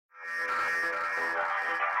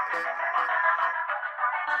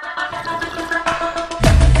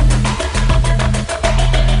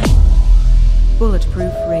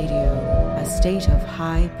Bulletproof Radio, a state of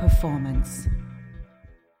high performance.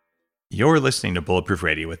 You're listening to Bulletproof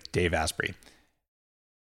Radio with Dave Asprey.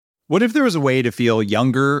 What if there was a way to feel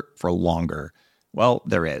younger for longer? Well,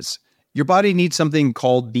 there is. Your body needs something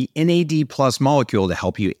called the NAD+ molecule to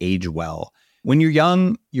help you age well. When you're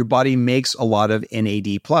young, your body makes a lot of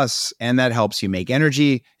NAD+, and that helps you make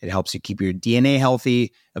energy, it helps you keep your DNA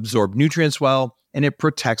healthy, absorb nutrients well, and it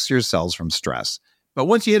protects your cells from stress. But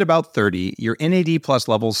once you hit about 30, your NAD+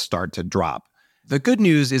 levels start to drop. The good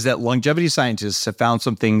news is that longevity scientists have found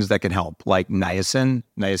some things that can help, like niacin,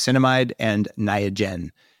 niacinamide, and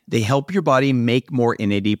Niagen. They help your body make more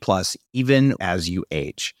NAD+ even as you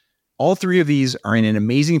age. All three of these are in an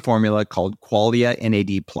amazing formula called Qualia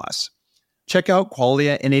NAD+. Check out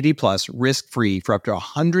Qualia NAD+ risk-free for up to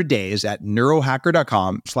 100 days at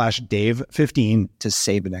neurohacker.com/Dave15 to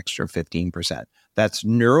save an extra 15%. That's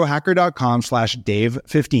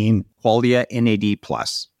neurohacker.com/Dave15, Qualia NAD+.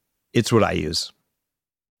 It's what I use.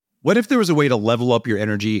 What if there was a way to level up your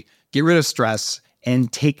energy, get rid of stress,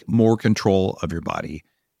 and take more control of your body?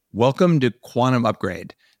 Welcome to Quantum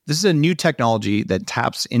Upgrade. This is a new technology that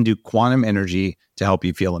taps into quantum energy to help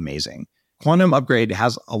you feel amazing. Quantum Upgrade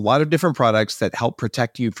has a lot of different products that help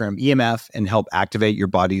protect you from EMF and help activate your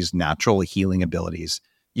body's natural healing abilities.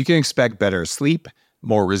 You can expect better sleep,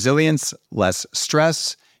 more resilience, less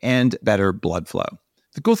stress, and better blood flow.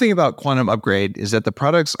 The cool thing about Quantum Upgrade is that the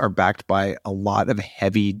products are backed by a lot of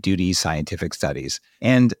heavy-duty scientific studies,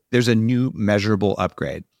 and there's a new measurable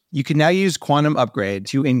upgrade. You can now use Quantum Upgrade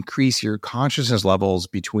to increase your consciousness levels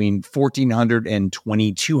between 1400 and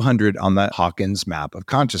 2200 on the Hawkins map of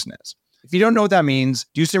consciousness. If you don't know what that means,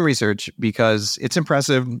 do some research because it's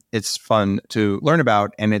impressive, it's fun to learn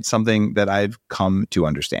about, and it's something that I've come to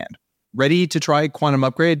understand. Ready to try Quantum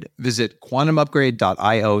Upgrade? Visit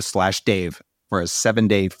quantumupgrade.io/Dave for a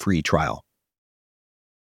 7-day free trial.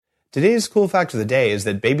 Today's cool fact of the day is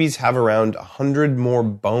that babies have around 100 more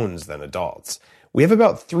bones than adults. We have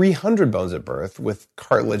about 300 bones at birth with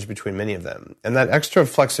cartilage between many of them. And that extra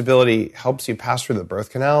flexibility helps you pass through the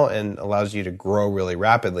birth canal and allows you to grow really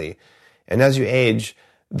rapidly. And as you age,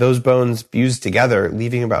 those bones fuse together,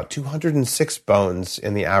 leaving about 206 bones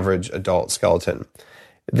in the average adult skeleton.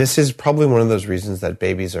 This is probably one of those reasons that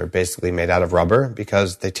babies are basically made out of rubber,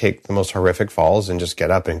 because they take the most horrific falls and just get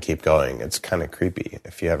up and keep going. It's kind of creepy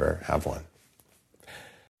if you ever have one.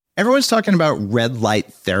 Everyone's talking about red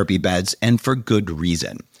light therapy beds, and for good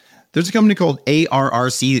reason. There's a company called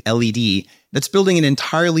ARRC LED that's building an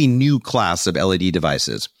entirely new class of LED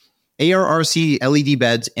devices. ARRC LED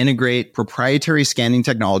beds integrate proprietary scanning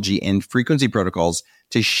technology and frequency protocols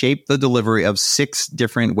to shape the delivery of 6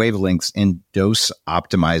 different wavelengths in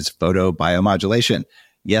dose-optimized photobiomodulation.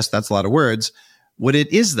 Yes, that's a lot of words. What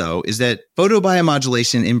it is, though, is that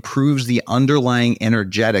photobiomodulation improves the underlying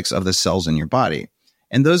energetics of the cells in your body.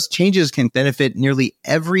 And those changes can benefit nearly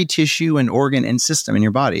every tissue and organ and system in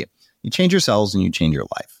your body. You change your cells and you change your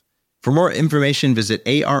life. For more information, visit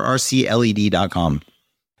arrcled.com.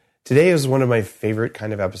 Today is one of my favorite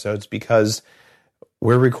kind of episodes because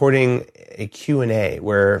we're recording a Q&A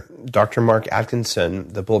where Dr. Mark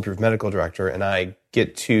Atkinson, the Bulletproof Medical Director, and I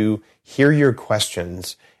get to hear your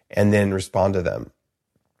questions and then respond to them.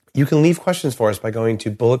 You can leave questions for us by going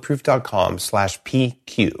to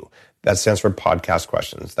bulletproof.com/PQ. That stands for podcast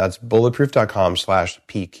questions. That's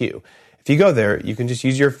bulletproof.com/PQ. If you go there, you can just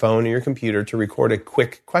use your phone or your computer to record a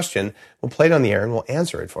quick question. We'll play it on the air and we'll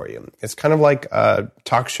answer it for you. It's kind of like a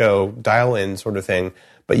talk show dial-in sort of thing,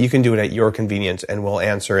 but you can do it at your convenience and we'll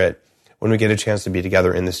answer it when we get a chance to be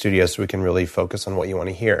together in the studio so we can really focus on what you want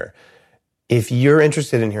to hear. If you're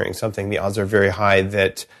interested in hearing something, the odds are very high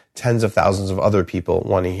that tens of thousands of other people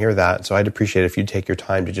want to hear that. So I'd appreciate it if you take your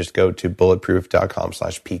time to just go to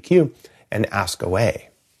bulletproof.com/PQ and ask away.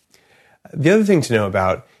 The other thing to know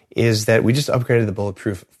about is that we just upgraded the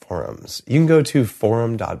Bulletproof forums. You can go to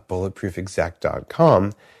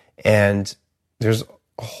forum.bulletproofexec.com and there's a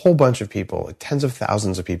whole bunch of people, tens of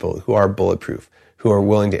thousands of people who are bulletproof, who are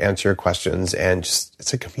willing to answer your questions, and just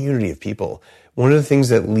it's a community of people. One of the things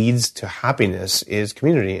that leads to happiness is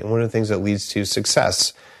community, and one of the things that leads to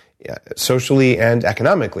success, socially and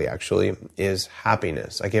economically, actually, is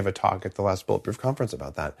happiness. I gave a talk at the last Bulletproof conference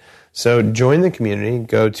about that. So join the community,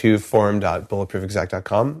 go to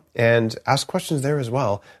forum.bulletproofexec.com and ask questions there as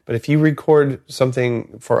well. But if you record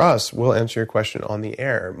something for us, we'll answer your question on the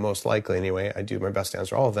air, most likely anyway. I do my best to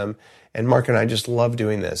answer all of them. And Mark and I just love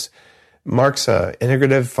doing this. Mark's an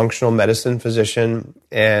integrative functional medicine physician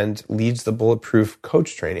and leads the Bulletproof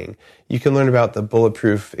coach training. You can learn about the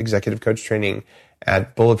Bulletproof executive coach training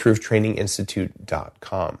at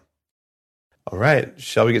bulletprooftraininginstitute.com. All right,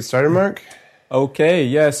 shall we get started, Mark? Okay,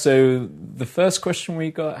 yeah, so the first question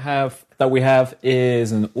we have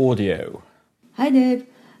is an audio. Hi, Dave.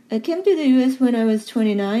 I came to the US when I was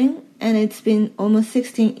 29, and it's been almost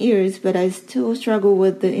 16 years, but I still struggle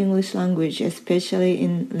with the English language, especially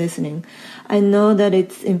in listening. I know that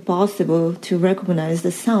it's impossible to recognize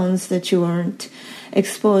the sounds that you weren't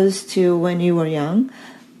exposed to when you were young,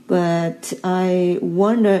 but I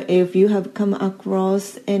wonder if you have come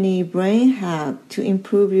across any brain hack to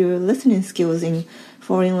improve your listening skills in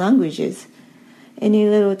foreign languages. Any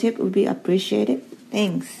little tip would be appreciated.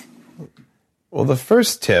 Thanks. Well, the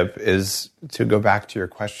first tip is to go back to your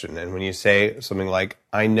question. And when you say something like,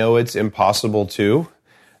 I know it's impossible to,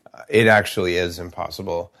 it actually is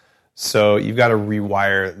impossible. So you've got to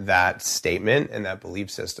rewire that statement and that belief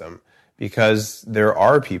system, because there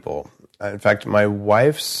are people. In fact, my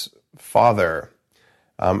wife's father,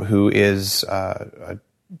 who is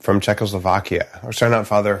from Czechoslovakia, or sorry, not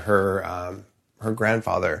father, her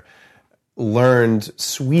grandfather, learned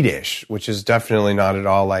Swedish, which is definitely not at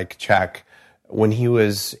all like Czech, when he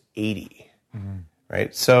was 80.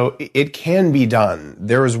 Right? So it can be done.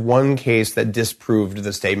 There was one case that disproved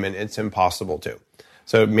the statement, it's impossible to.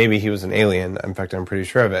 So maybe he was an alien. In fact, I'm pretty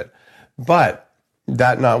sure of it. But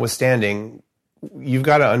that notwithstanding, you've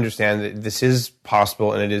got to understand that this is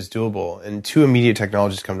possible and it is doable. And two immediate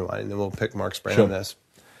technologies come to mind, and then we'll pick Mark's brain on this.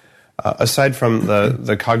 Aside from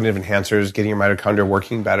the cognitive enhancers, getting your mitochondria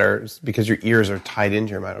working better, because your ears are tied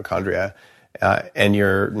into your mitochondria and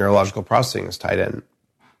your neurological processing is tied in,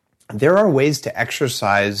 there are ways to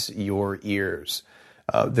exercise your ears.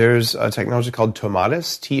 There's a technology called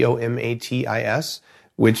Tomatis, Tomatis,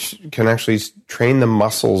 which can actually train the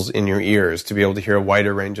muscles in your ears to be able to hear a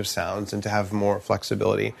wider range of sounds and to have more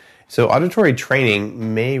flexibility. So auditory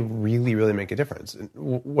training may really, really make a difference. And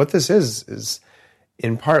what this is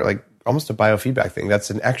in part like almost a biofeedback thing. That's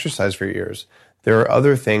an exercise for your ears. There are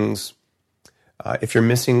other things. If you're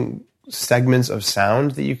missing segments of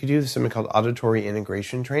sound that you could do, there's something called auditory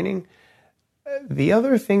integration training. The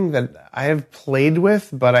other thing that I have played with,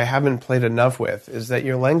 but I haven't played enough with, is that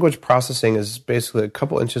your language processing is basically a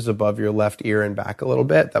couple inches above your left ear and back a little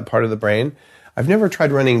bit, that part of the brain. I've never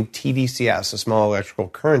tried running TDCS, a small electrical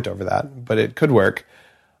current over that, but it could work.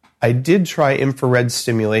 I did try infrared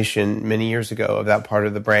stimulation many years ago of that part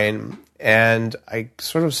of the brain, and I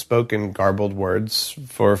sort of spoke in garbled words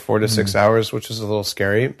for 4 to 6 hours, which is a little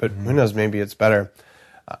scary, but who knows, maybe it's better.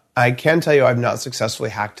 I can tell you I've not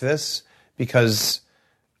successfully hacked this, because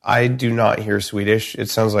I do not hear Swedish. It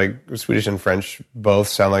sounds like Swedish and French both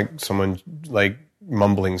sound like someone like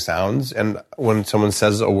mumbling sounds. And when someone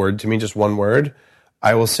says a word to me, just one word,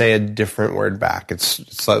 I will say a different word back. It's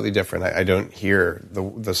slightly different. I don't hear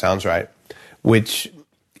the sounds right, which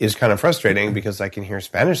is kind of frustrating because I can hear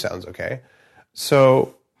Spanish sounds okay.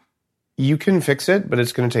 So you can fix it, but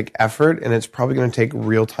it's going to take effort, and it's probably going to take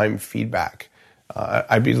real-time feedback.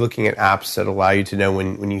 I'd be looking at apps that allow you to know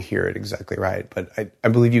when you hear it exactly right. But I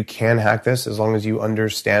believe you can hack this as long as you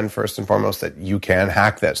understand first and foremost that you can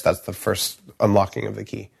hack this. That's the first unlocking of the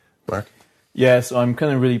key. Mark? Yes, I'm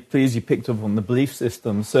kind of really pleased you picked up on the belief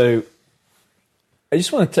system. So I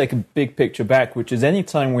just want to take a big picture back, which is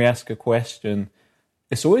anytime we ask a question,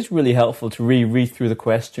 it's always really helpful to read through the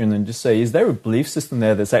question and just say, is there a belief system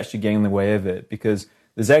there that's actually getting in the way of it? Because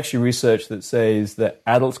there's actually research that says that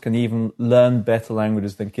adults can even learn better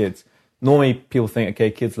languages than kids. Normally, people think,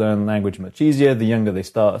 okay, kids learn language much easier. The younger they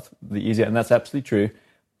start, the easier. And that's absolutely true.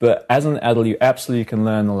 But as an adult, you absolutely can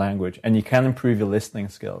learn the language, and you can improve your listening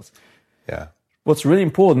skills. Yeah. What's really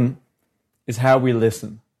important is how we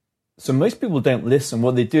listen. So most people don't listen.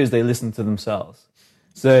 What they do is they listen to themselves.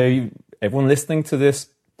 So everyone listening to this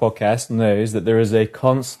podcast knows that there is a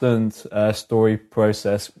constant story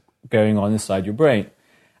process going on inside your brain.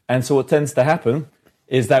 And so what tends to happen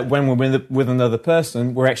is that when we're with another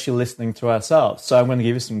person, we're actually listening to ourselves. So I'm going to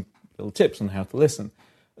give you some little tips on how to listen.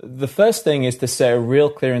 The first thing is to set a real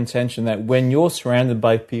clear intention that when you're surrounded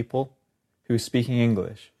by people who are speaking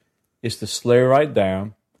English, is to slow right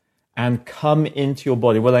down and come into your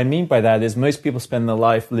body. What I mean by that is most people spend their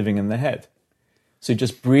life living in their head. So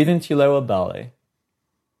just breathe into your lower belly,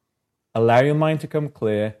 allow your mind to come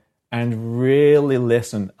clear, and really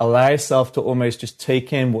listen. Allow yourself to almost just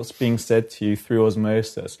take in what's being said to you through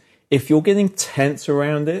osmosis. If you're getting tense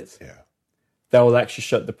around it, that will actually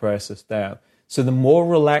shut the process down. So the more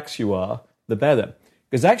relaxed you are, the better.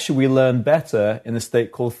 Because actually we learn better in a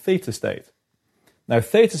state called theta state. Now,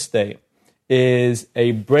 theta state is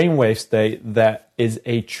a brainwave state that is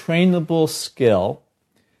a trainable skill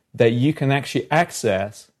that you can actually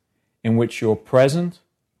access in which you're present,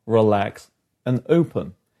 relaxed, and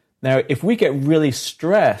open. Now, if we get really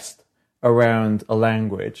stressed around a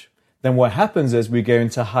language, then what happens is we go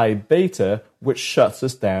into high beta, which shuts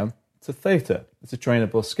us down to theta. It's a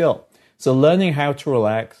trainable skill. So learning how to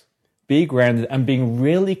relax, be grounded, and being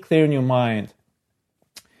really clear in your mind.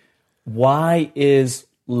 Why is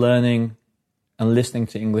learning and listening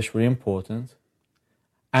to English really important?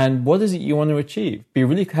 And what is it you want to achieve?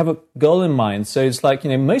 Have a goal in mind. So it's like,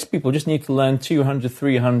 most people just need to learn 200,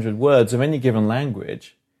 300 words of any given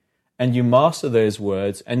language, and you master those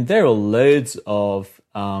words. And there are loads of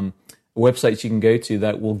websites you can go to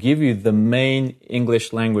that will give you the main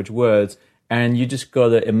English language words, and you just got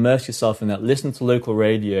to immerse yourself in that. Listen to local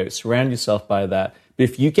radio, surround yourself by that. But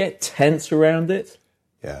if you get tense around it,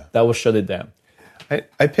 that will shut it down.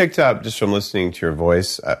 I picked up, just from listening to your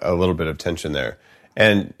voice, a little bit of tension there.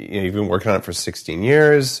 And you've been working on it for 16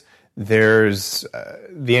 years. There's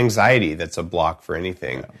the anxiety that's a block for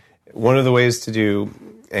anything. Yeah. One of the ways to do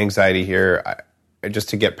anxiety here, just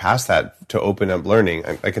to get past that, to open up learning,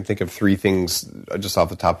 I can think of 3 things just off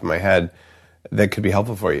the top of my head that could be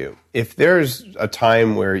helpful for you. If there's a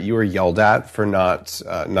time where you were yelled at for not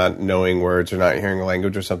knowing words or not hearing a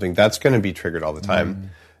language or something, that's going to be triggered all the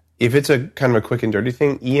time. If it's a kind of a quick and dirty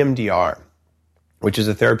thing, EMDR, which is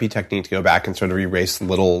a therapy technique to go back and sort of erase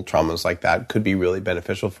little traumas like that, could be really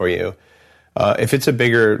beneficial for you. If it's a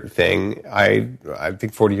bigger thing, I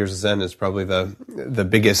think 40 Years of Zen is probably the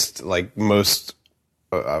biggest, most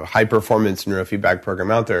high performance neurofeedback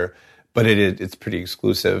program out there, but it's pretty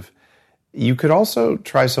exclusive. You could also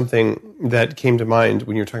try something that came to mind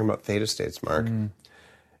when you were talking about theta states, Mark.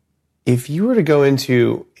 If you were to go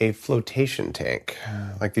into a flotation tank,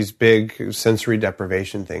 like these big sensory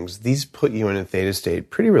deprivation things, these put you in a theta state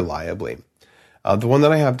pretty reliably. The one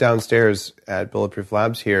that I have downstairs at Bulletproof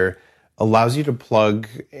Labs here allows you to plug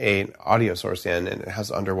an audio source in, and it has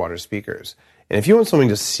underwater speakers. And if you want something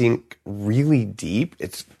to sink really deep,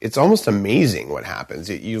 it's almost amazing what happens.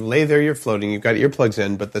 You lay there, you're floating, you've got earplugs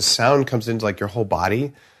in, but the sound comes into your whole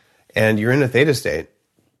body, and you're in a theta state.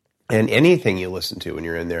 And anything you listen to when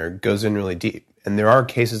you're in there goes in really deep. And there are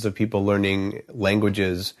cases of people learning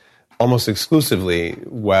languages almost exclusively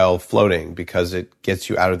while floating because it gets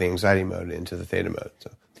you out of the anxiety mode into the theta mode.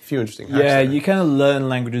 So a few interesting hacks there. You kind of learn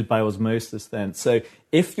languages by osmosis then. So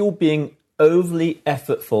if you're being overly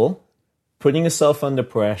effortful, putting yourself under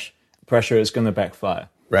pressure is going to backfire.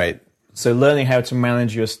 Right. So learning how to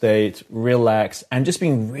manage your state, relax, and just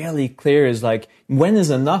being really clear is when is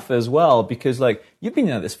enough as well, because you've been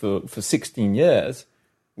at this for 16 years,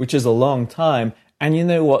 which is a long time. And you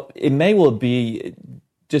know what? It may well be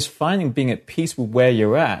just being at peace with where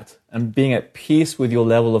you're at and being at peace with your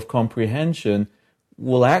level of comprehension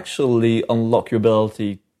will actually unlock your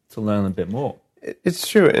ability to learn a bit more. It's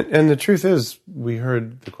true. And the truth is, we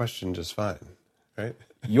heard the question just fine, right?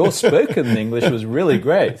 Your spoken English was really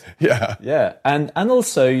great. Yeah. Yeah. And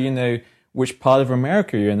also, which part of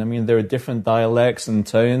America you're in. I mean, there are different dialects and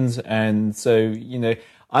tones. And so,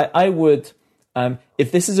 I would,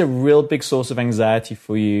 if this is a real big source of anxiety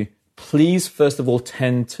for you, please, first of all,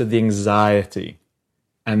 tend to the anxiety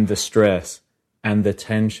and the stress and the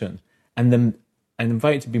tension. And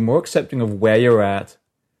invite you to be more accepting of where you're at,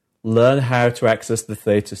 learn how to access the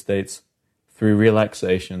theta states through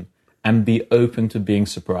relaxation, and be open to being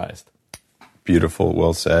surprised. Beautiful.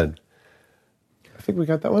 Well said. I think we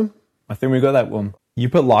got that one. I think we got that one. You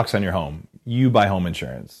put locks on your home. You buy home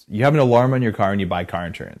insurance. You have an alarm on your car and you buy car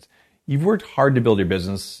insurance. You've worked hard to build your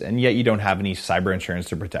business, and yet you don't have any cyber insurance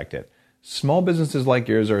to protect it. Small businesses like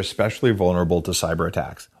yours are especially vulnerable to cyber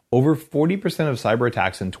attacks. Over 40% of cyber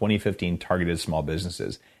attacks in 2015 targeted small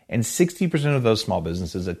businesses, and 60% of those small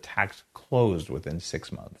businesses attacks closed within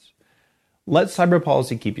 6 months. Let Cyber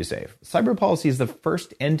Policy keep you safe. Cyber Policy is the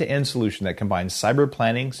first end-to-end solution that combines cyber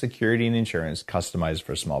planning, security, and insurance customized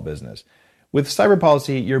for small business. With Cyber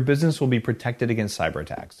Policy, your business will be protected against cyber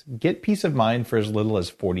attacks. Get peace of mind for as little as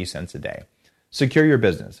 40 cents a day. Secure your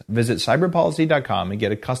business. Visit cyberpolicy.com and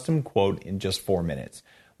get a custom quote in just 4 minutes.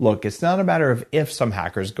 Look, it's not a matter of if some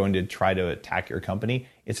hacker is going to try to attack your company.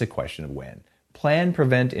 It's a question of when. Plan,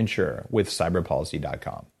 prevent, insure with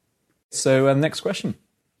cyberpolicy.com. So, next question.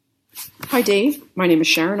 Hi, Dave. My name is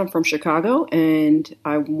Sharon. I'm from Chicago, and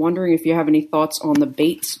I'm wondering if you have any thoughts on the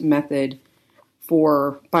Bates method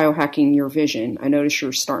for biohacking your vision. I noticed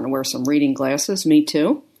you're starting to wear some reading glasses. Me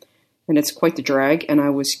too. And it's quite the drag, and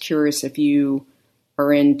I was curious if you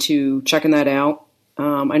are into checking that out.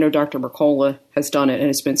 I know Dr. Mercola has done it, and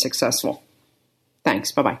it's been successful.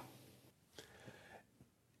 Thanks. Bye-bye.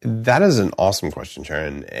 That is an awesome question,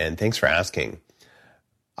 Sharon, and thanks for asking.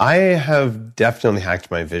 I have definitely hacked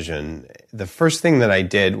my vision. The first thing that I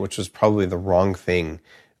did, which was probably the wrong thing,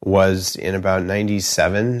 was in about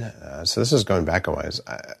 97. So this is going back a ways.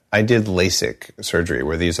 I did LASIK surgery,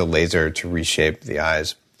 where they use a laser to reshape the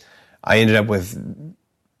eyes. I ended up with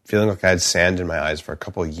feeling like I had sand in my eyes for a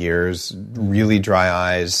couple of years, really dry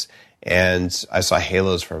eyes, and I saw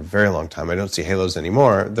halos for a very long time. I don't see halos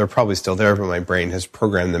anymore. They're probably still there, but my brain has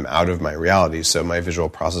programmed them out of my reality, so my visual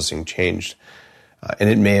processing changed. And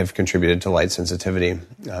it may have contributed to light sensitivity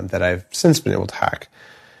that I've since been able to hack.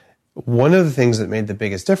 One of the things that made the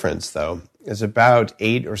biggest difference, though, is about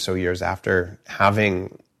 8 or so years after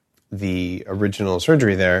having the original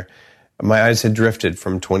surgery there, my eyes had drifted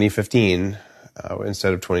from 2015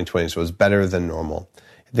 instead of 2020, so it was better than normal.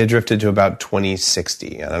 They drifted to about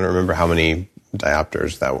 2060, and I don't remember how many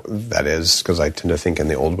diopters that is, because I tend to think in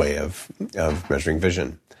the old way of measuring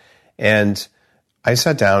vision. And I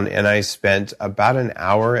sat down and I spent about an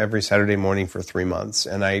hour every Saturday morning for 3 months,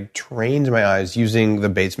 and I trained my eyes using the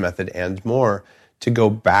Bates method and more to go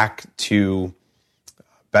back to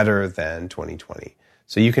better than 2020.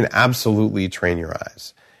 So you can absolutely train your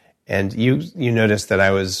eyes. And you noticed that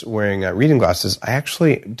I was wearing reading glasses. I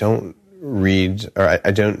actually don't read, or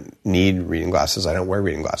I don't need reading glasses. I don't wear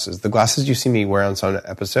reading glasses. The glasses you see me wear on some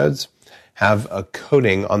episodes have a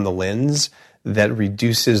coating on the lens that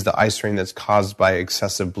reduces the eye strain that's caused by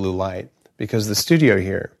excessive blue light, because the studio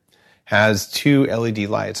here has 2 LED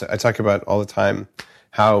lights. I talk about all the time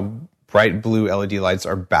how bright blue LED lights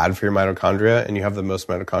are bad for your mitochondria, and you have the most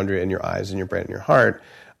mitochondria in your eyes and your brain and your heart.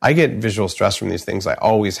 I get visual stress from these things. I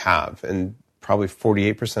always have, and probably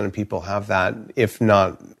 48% of people have that, if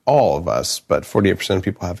not all of us, but 48% of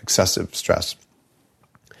people have excessive stress.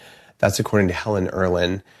 That's according to Helen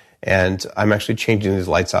Erlin. And I'm actually changing these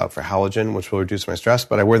lights out for halogen, which will reduce my stress.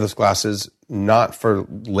 But I wear those glasses not for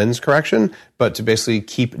lens correction, but to basically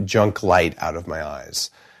keep junk light out of my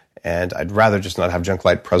eyes. And I'd rather just not have junk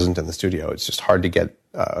light present in the studio. It's just hard to get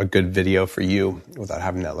a good video for you without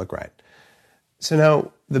having that look right. So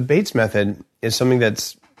now the Bates method is something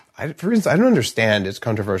that's, for reasons I don't understand, it's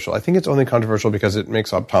controversial. I think it's only controversial because it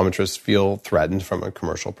makes optometrists feel threatened from a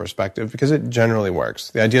commercial perspective, because it generally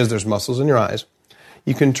works. The idea is there's muscles in your eyes.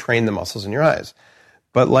 You can train the muscles in your eyes.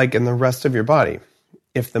 But like in the rest of your body,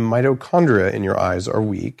 if the mitochondria in your eyes are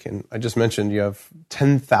weak, and I just mentioned you have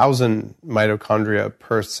 10,000 mitochondria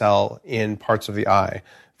per cell in parts of the eye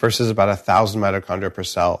versus about 1,000 mitochondria per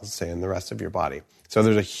cell, say, in the rest of your body. So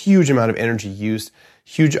there's a huge amount of energy used,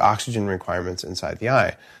 huge oxygen requirements inside the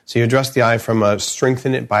eye. So you address the eye from a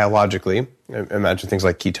strengthen it biologically. Imagine things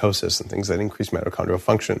like ketosis and things that increase mitochondrial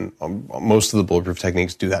function. Most of the bulletproof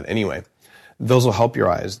techniques do that anyway. Those will help your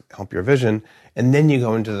eyes, help your vision, and then you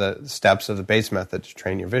go into the steps of the Bates method to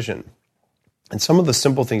train your vision. And some of the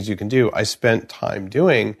simple things you can do, I spent time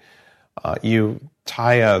doing. You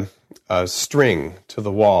tie a string to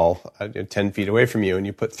the wall 10 feet away from you, and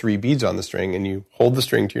you put 3 beads on the string, and you hold the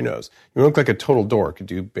string to your nose. You look like a total dork to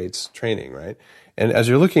do Bates training, right? And as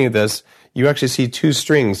you're looking at this, you actually see 2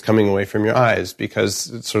 strings coming away from your eyes, because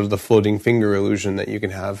it's sort of the floating finger illusion that you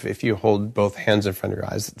can have if you hold both hands in front of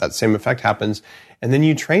your eyes. That same effect happens. And then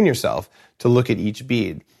you train yourself to look at each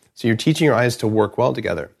bead. So you're teaching your eyes to work well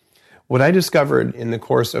together. What I discovered in the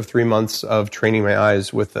course of 3 months of training my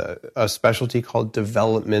eyes with a specialty called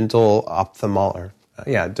developmental ophthalmologist,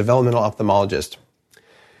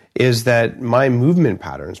 is that my movement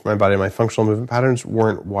patterns, my functional movement patterns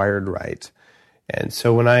weren't wired right. And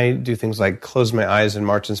so when I do things like close my eyes and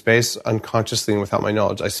march in space, unconsciously and without my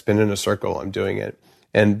knowledge, I spin in a circle, I'm doing it.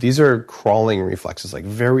 And these are crawling reflexes, like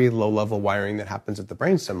very low-level wiring that happens at the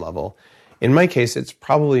brainstem level. In my case, it's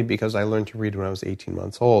probably because I learned to read when I was 18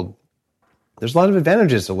 months old. There's a lot of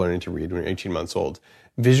advantages to learning to read when you're 18 months old.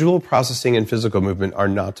 Visual processing and physical movement are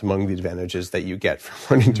not among the advantages that you get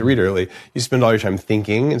from learning to read early. You spend all your time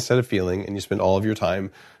thinking instead of feeling, and you spend all of your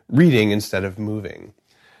time reading instead of moving.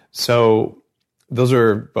 So those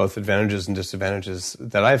are both advantages and disadvantages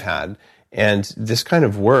that I've had. And this kind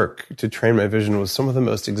of work to train my vision was some of the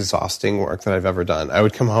most exhausting work that I've ever done. I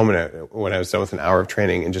would come home when I was done with an hour of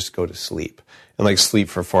training and just go to sleep, and like sleep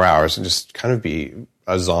for 4 hours and just kind of be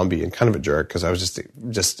a zombie and kind of a jerk, because I was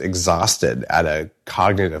just exhausted at a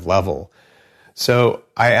cognitive level. So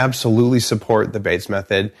I absolutely support the Bates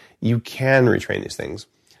method. You can retrain these things.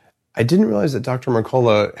 I didn't realize that Dr.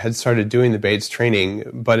 Mercola had started doing the Bates training,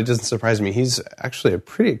 but it doesn't surprise me. He's actually a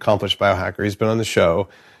pretty accomplished biohacker. He's been on the show,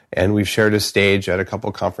 and we've shared a stage at a couple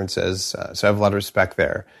of conferences, so I have a lot of respect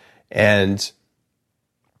there. And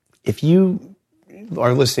if you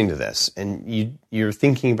are listening to this and you're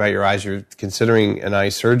thinking about your eyes, you're considering an eye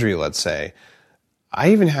surgery, let's say,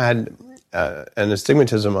 I even had an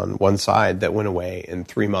astigmatism on one side that went away in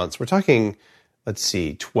 3 months. We're talking, let's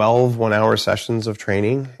see, 12 one-hour sessions of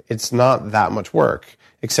training. It's not that much work,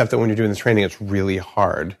 except that when you're doing the training, it's really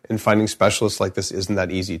hard. And finding specialists like this isn't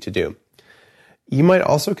that easy to do. You might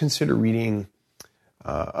also consider reading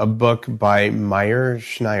a book by Meyer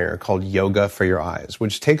Schneier called Yoga for Your Eyes,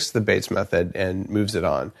 which takes the Bates method and moves it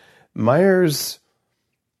on. Meyer's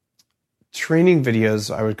training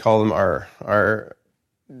videos, I would call them, are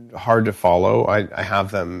hard to follow. I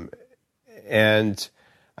have them. And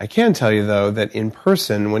I can tell you, though, that in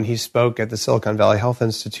person, when he spoke at the Silicon Valley Health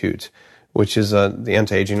Institute, which is the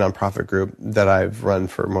anti-aging nonprofit group that I've run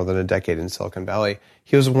for more than a decade in Silicon Valley,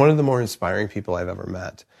 he was one of the more inspiring people I've ever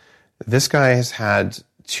met. This guy has had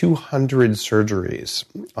 200 surgeries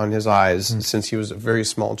on his eyes since he was a very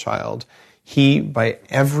small child. He, by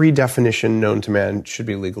every definition known to man, should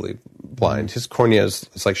be legally blind. His cornea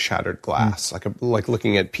is like shattered glass, like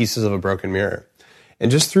looking at pieces of a broken mirror. And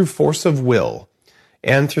just through force of will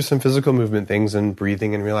and through some physical movement things and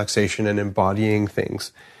breathing and relaxation and embodying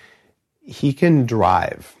things, he can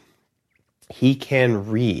drive. He can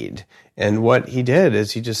read. And what he did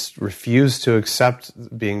is he just refused to accept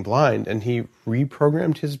being blind, and he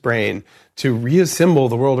reprogrammed his brain to reassemble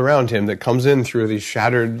the world around him that comes in through these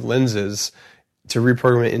shattered lenses, to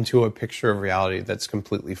reprogram it into a picture of reality that's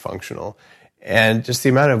completely functional. And just the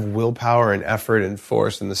amount of willpower and effort and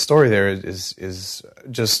force in the story there is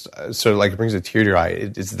just sort of like it brings a tear to your eye.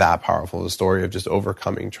 It's that powerful, the story of just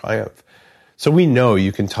overcoming triumph. So we know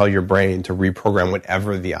you can tell your brain to reprogram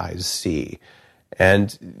whatever the eyes see.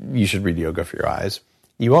 And you should read Yoga for Your Eyes.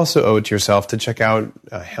 You also owe it to yourself to check out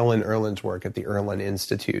Helen Erlin's work at the Erlin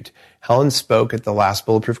Institute. Helen spoke at the last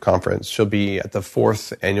Bulletproof Conference. She'll be at the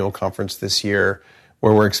 4th annual conference this year,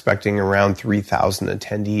 where we're expecting around 3,000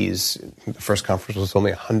 attendees. The first conference was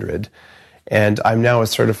only 100. And I'm now a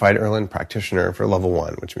certified Erlin practitioner for level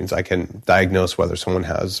 1, which means I can diagnose whether someone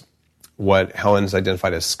has what Helen's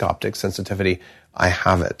identified as scoptic sensitivity. I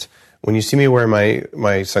have it. When you see me wear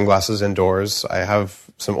my sunglasses indoors, I have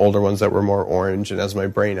some older ones that were more orange, and as my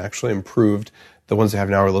brain actually improved, the ones I have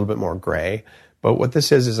now are a little bit more gray. But what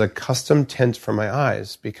this is a custom tint for my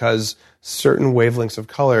eyes, because certain wavelengths of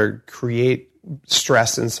color create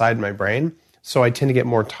stress inside my brain, so I tend to get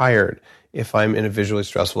more tired if I'm in a visually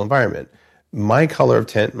stressful environment. My color of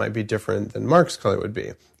tint might be different than Mark's color would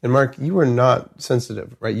be. And Mark, you were not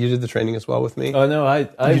sensitive, right? You did the training as well with me. Oh no, I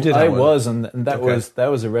was, and that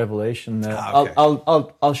was a revelation. Okay.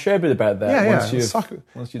 I'll share a bit about that.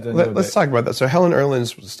 Once you've done. Let's talk about that. So Helen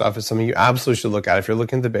Erlin's stuff is something you absolutely should look at. If you're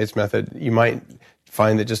looking at the Bates method, you might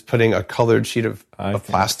find that just putting a colored sheet of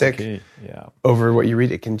plastic over what you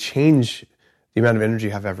read, it can change the amount of energy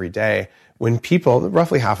you have every day. When people,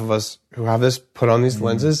 roughly half of us who have this, put on these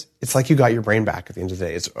lenses, it's like you got your brain back at the end of the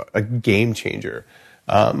day. It's a game changer.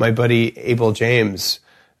 My buddy Abel James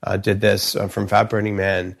did this from Fat Burning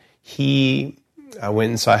Man. He went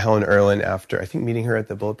and saw Helen Erlin after, I think, meeting her at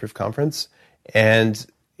the Bulletproof Conference. And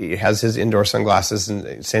he has his indoor sunglasses,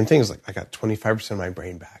 and same thing. It's like, I got 25% of my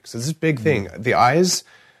brain back. So this is a big thing. The eyes,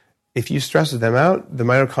 if you stress them out, the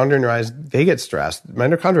mitochondria in your eyes, they get stressed.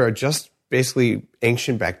 Mitochondria are just basically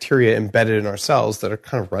ancient bacteria embedded in our cells that are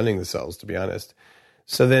kind of running the cells, to be honest.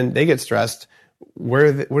 So then they get stressed.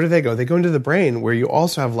 Where do they go? They go into the brain, where you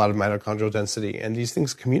also have a lot of mitochondrial density, and these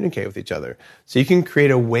things communicate with each other. So you can create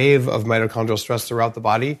a wave of mitochondrial stress throughout the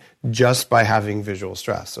body just by having visual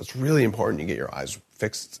stress. So it's really important you get your eyes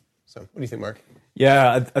fixed. So what do you think, Mark?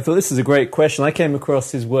 Yeah, I thought this is a great question. I came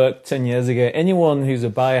across his work 10 years ago. Anyone who's a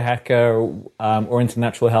biohacker or into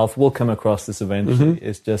natural health will come across this eventually.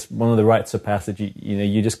 It's just one of the rites of passage.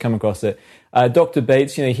 You just come across it. Dr.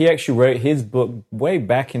 Bates, he actually wrote his book way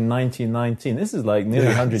back in 1919. This is like nearly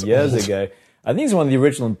 100 years ago. I think he's one of the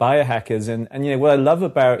original biohackers. And what I love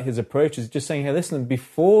about his approach is just saying, hey, listen,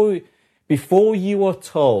 before you are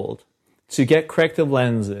told to get corrective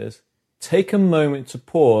lenses, take a moment to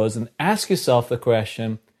pause and ask yourself the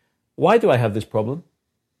question, why do I have this problem?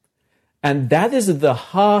 And that is at the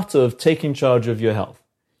heart of taking charge of your health.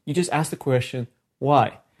 You just ask the question,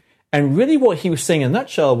 why? And really what he was saying in a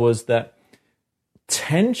nutshell was that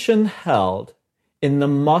tension held in the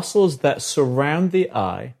muscles that surround the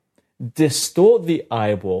eye distort the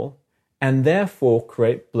eyeball and therefore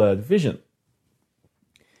create blurred vision.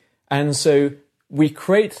 And so we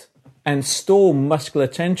create and store muscular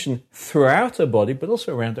tension throughout our body, but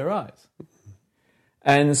also around our eyes.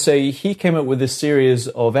 And so he came up with a series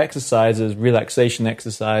of exercises, relaxation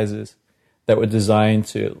exercises, that were designed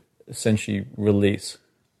to essentially release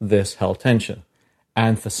this held tension.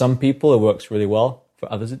 And for some people, it works really well.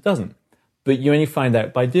 For others, it doesn't. But you only find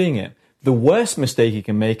out by doing it. The worst mistake you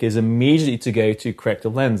can make is immediately to go to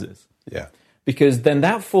corrective lenses. Yeah. Because then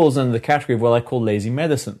that falls under the category of what I call lazy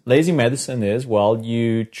medicine. Lazy medicine is, well,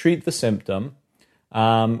 you treat the symptom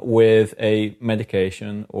with a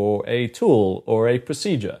medication or a tool or a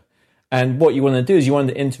procedure. And what you want to do is you want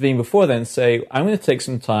to intervene before then and say, I'm going to take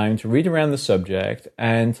some time to read around the subject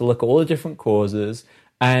and to look at all the different causes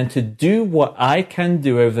and to do what I can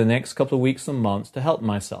do over the next couple of weeks and months to help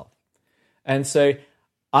myself. And so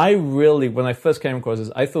I really, when I first came across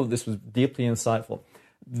this, I thought this was deeply insightful.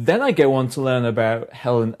 Then I go on to learn about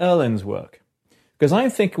Helen Erlin's work. Because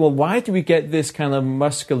I'm thinking, well, why do we get this kind of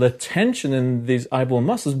muscular tension in these eyeball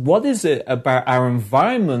muscles? What is it about our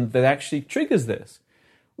environment that actually triggers this?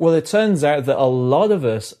 Well, it turns out that a lot of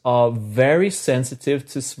us are very sensitive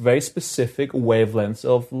to very specific wavelengths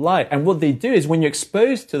of light. And what they do is when you're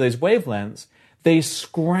exposed to those wavelengths, they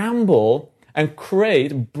scramble and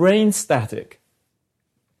create brain static.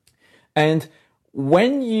 And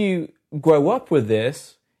when you grow up with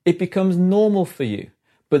this, it becomes normal for you.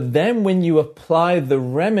 But then when you apply the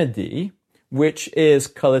remedy, which is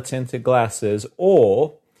color-tinted glasses,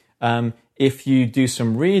 or if you do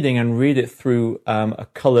some reading and read it through a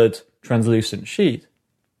colored translucent sheet,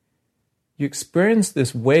 you experience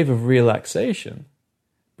this wave of relaxation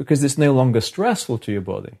because it's no longer stressful to your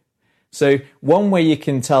body. So one way you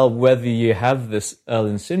can tell whether you have this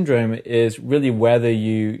Erlin syndrome is really whether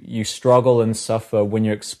you struggle and suffer when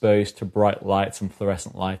you're exposed to bright lights and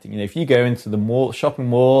fluorescent lighting. You know, if you go into the shopping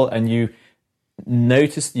mall and you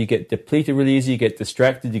notice that you get depleted really easy, you get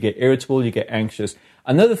distracted, you get irritable, you get anxious.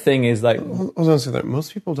 Another thing is like... Hold on a second.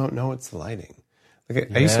 Most people don't know it's the lighting.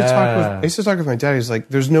 Like I used to talk with my dad. He's like,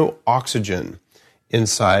 there's no oxygen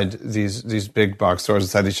inside these big box stores,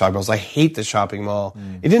 inside these shopping malls. I hate the shopping mall.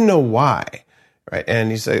 He didn't know why, right? And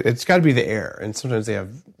he said, it's got to be the air. And sometimes they have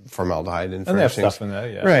formaldehyde and they have stuff in there,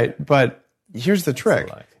 yeah. Right, but here's the trick.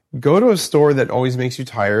 Go to a store that always makes you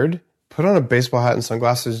tired, put on a baseball hat and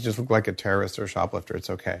sunglasses, just look like a terrorist or a shoplifter. It's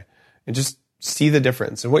okay. And just see the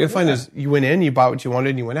difference. And what you'll find is you went in, you bought what you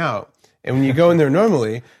wanted, and you went out. And when you go in there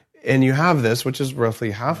normally, and you have this, which is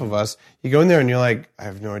roughly half of us, you go in there and you're like, I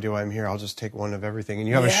have no idea why I'm here. I'll just take one of everything. And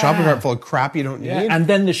you have a shopping cart full of crap you don't need. And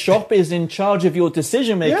then the shop is in charge of your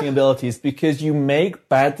decision-making abilities because you make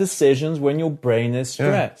bad decisions when your brain is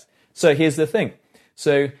stressed. So here's the thing.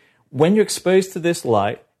 So when you're exposed to this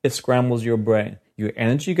light, it scrambles your brain. Your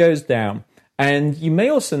energy goes down. And you may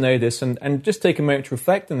also notice, and just take a moment to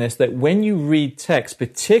reflect on this, that when you read text,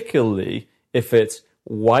 particularly if it's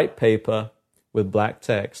white paper with black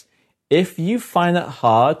text, if you find it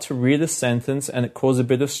hard to read a sentence and it causes a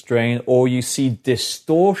bit of strain, or you see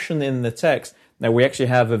distortion in the text, now we actually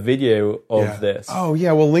have a video of this. Oh,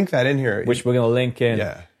 yeah, we'll link that in here. Which we're going to link in.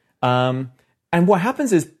 Yeah. And what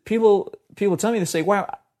happens is people tell me, they say,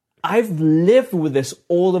 wow, I've lived with this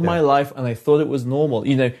all of my life and I thought it was normal.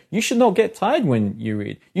 You know, you should not get tired when you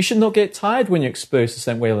read. You should not get tired when you're exposed to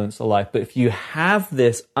certain wavelengths of light. But if you have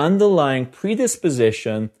this underlying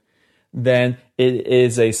predisposition, then it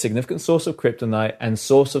is a significant source of kryptonite and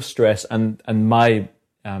source of stress. And my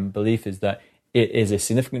belief is that it is a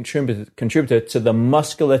significant contributor to the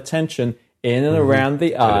muscular tension in and around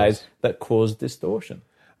the eyes that cause distortion.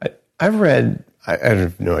 I've read, I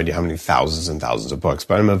have no idea how many thousands and thousands of books,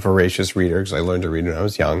 but I'm a voracious reader because I learned to read when I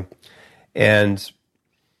was young. And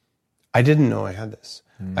I didn't know I had this.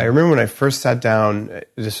 I remember when I first sat down,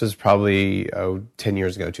 this was probably 10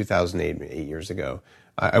 years ago, 2008, 8 years ago.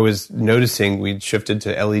 I was noticing we'd shifted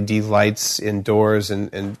to LED lights indoors,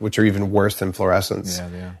 and which are even worse than fluorescents.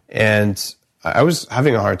 And I was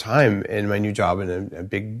having a hard time in my new job in a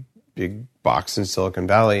big box in Silicon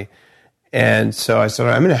Valley. And so I said,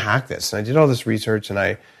 I'm going to hack this. And I did all this research, and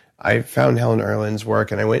I found Helen Erlin's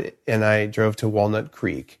work, and I went and I drove to Walnut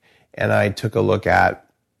Creek, and I took a look at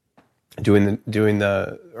doing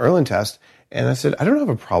the Erlin test. And I said, I don't have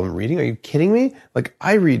a problem reading. Are you kidding me? Like,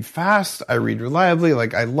 I read fast. I read reliably.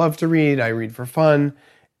 Like, I love to read. I read for fun.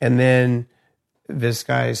 And then this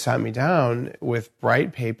guy sat me down with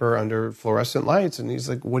bright paper under fluorescent lights. And he's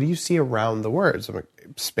like, what do you see around the words? I'm like,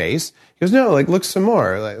 space. He goes, no, like, look some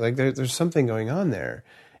more. Like there's something going on there.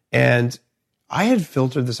 And I had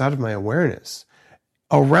filtered this out of my awareness.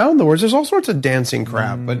 Around the words, there's all sorts of dancing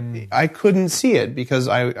crap, but I couldn't see it because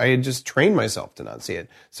I had just trained myself to not see it.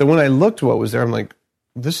 So when I looked what was there, I'm like,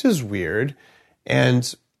 this is weird.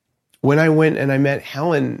 And when I went and I met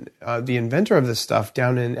Helen, the inventor of this stuff,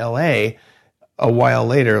 down in LA, a while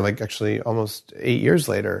later, like actually almost 8 years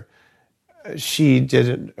later, she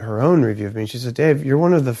did her own review of me. She said, Dave, you're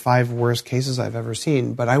one of the 5 worst cases I've ever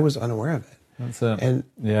seen, but I was unaware of it. That's it. And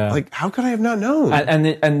yeah, like, how could I have not known?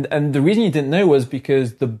 And the reason you didn't know was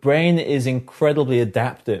because the brain is incredibly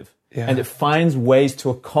adaptive, and it finds ways to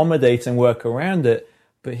accommodate and work around it.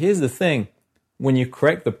 But here's the thing: when you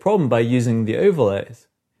correct the problem by using the overlays,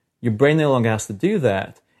 your brain no longer has to do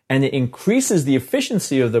that, and it increases the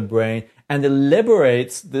efficiency of the brain, and it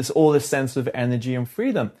liberates all this sense of energy and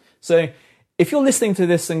freedom. So if you're listening to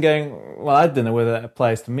this and going, well, I don't know whether that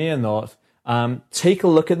applies to me or not, take a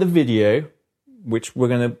look at the video, which we're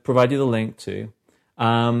going to provide you the link to,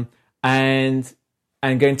 and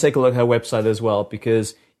go and take a look at her website as well,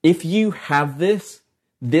 because if you have this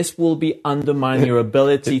will be undermining your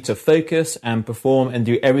ability to focus and perform and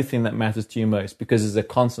do everything that matters to you most, because it's a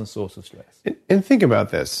constant source of stress. And think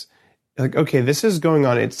about this. Like, okay, this is going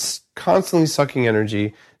on. It's constantly sucking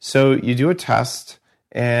energy. So you do a test,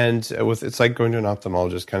 and it's like going to an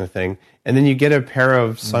ophthalmologist kind of thing. And then you get a pair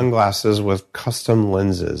of sunglasses with custom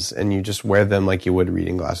lenses, and you just wear them like you would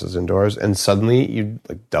reading glasses indoors. And suddenly you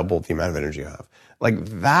like double the amount of energy you have. Like,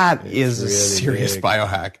 that is really a serious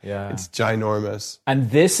biohack. Yeah. It's ginormous.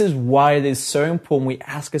 And this is why it is so important we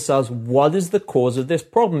ask ourselves, what is the cause of this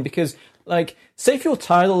problem? Because, like, say if you're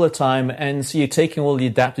tired all the time, and so you're taking all the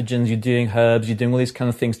adaptogens, you're doing herbs, you're doing all these kind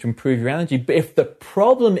of things to improve your energy. But if the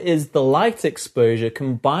problem is the light exposure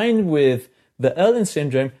combined with the Erlen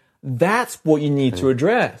syndrome, that's what you need to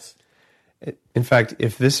address. In fact,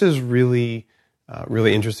 if this is really,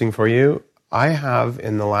 really interesting for you, I have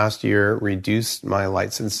in the last year reduced my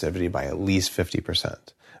light sensitivity by at least 50%.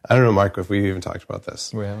 I don't know, Mark, if we've even talked about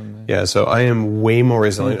this. We haven't. Yeah, so I am way more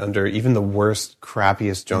resilient under even the worst,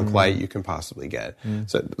 crappiest junk light you can possibly get.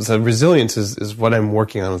 So resilience is what I'm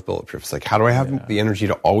working on with Bulletproof. It's like, how do I have the energy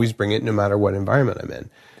to always bring it no matter what environment I'm in?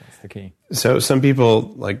 That's the key. So some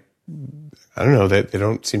people, like, I don't know, they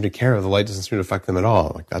don't seem to care. The light doesn't seem to affect them at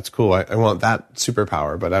all. Like, that's cool. I want that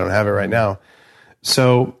superpower, but I don't have it right now.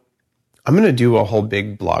 So I'm going to do a whole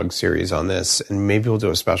big blog series on this, and maybe we'll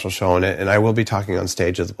do a special show on it. And I will be talking on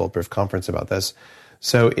stage at the Bulletproof conference about this.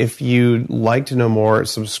 So if you'd like to know more,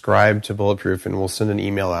 subscribe to Bulletproof, and we'll send an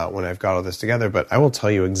email out when I've got all this together. But I will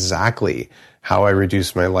tell you exactly how I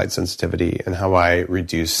reduced my light sensitivity and how I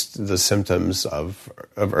reduced the symptoms of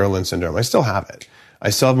Erlen syndrome. I still have it.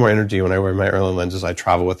 I still have more energy when I wear my Erlen lenses. I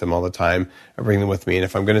travel with them all the time. I bring them with me. And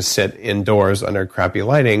if I'm going to sit indoors under crappy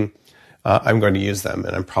lighting, I'm going to use them,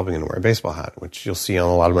 and I'm probably going to wear a baseball hat, which you'll see on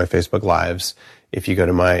a lot of my Facebook Lives. If you go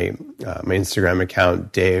to my Instagram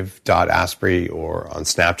account, dave.asprey, or on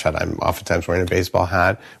Snapchat, I'm oftentimes wearing a baseball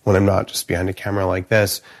hat when I'm not just behind a camera like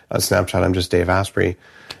this. On Snapchat, I'm just Dave Asprey.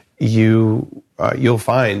 You'll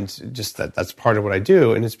find just that's part of what I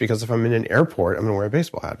do, and it's because if I'm in an airport, I'm going to wear a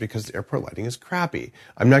baseball hat because the airport lighting is crappy.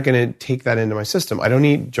 I'm not going to take that into my system. I don't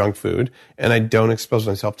eat junk food, and I don't expose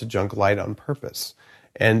myself to junk light on purpose.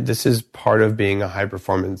 And this is part of being a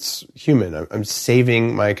high-performance human. I'm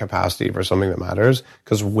saving my capacity for something that matters,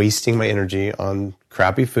 because wasting my energy on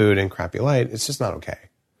crappy food and crappy light, it's just not okay.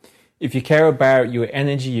 If you care about your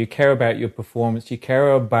energy, you care about your performance, you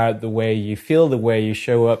care about the way you feel, the way you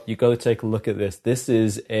show up, you got to take a look at this. This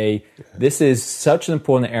is such an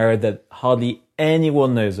important area that hardly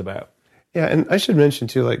anyone knows about. Yeah, and I should mention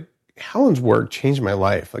too, like, Helen's work changed my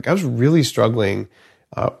life. Like, I was really struggling.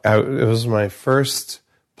 It was my first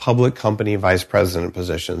public company vice president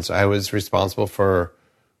position. So I was responsible for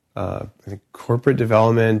I think corporate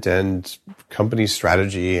development and company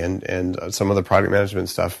strategy and some of the product management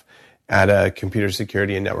stuff at a computer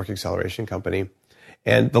security and network acceleration company.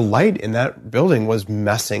 And the light in that building was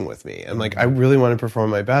messing with me. I'm like, I really want to perform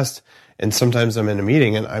my best. And sometimes I'm in a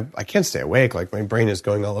meeting and I can't stay awake. Like, my brain is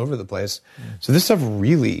going all over the place. So this stuff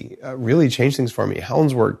really, really changed things for me.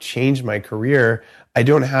 Helen's work changed my career. I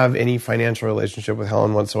don't have any financial relationship with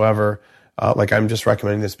Helen whatsoever. Like, I'm just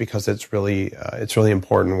recommending this because it's really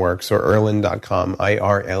important work. So Erlen.com,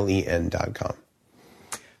 IRLEN.com.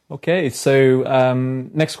 Okay, so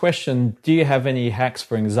next question. Do you have any hacks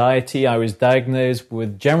for anxiety? I was diagnosed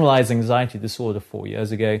with generalized anxiety disorder 4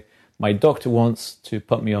 years ago. My doctor wants to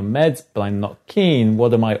put me on meds, but I'm not keen.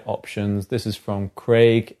 What are my options? This is from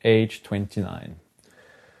Craig, age 29.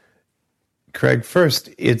 Craig, first,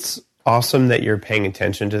 it's awesome that you're paying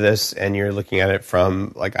attention to this and you're looking at it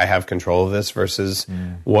from, like, I have control of this versus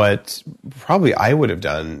what probably I would have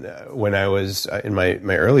done when I was in my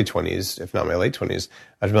early 20s, if not my late 20s.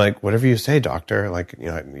 I'd be like, whatever you say, doctor, like, you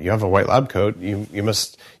know, you have a white lab coat, you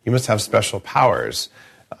must have special powers.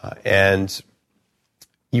 And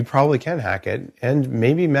you probably can hack it, and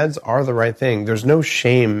maybe meds are the right thing. There's no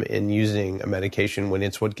shame in using a medication when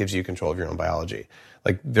it's what gives you control of your own biology.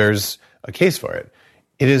 Like, there's a case for it.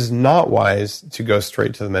 it is not wise to go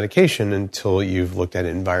straight to the medication until you've looked at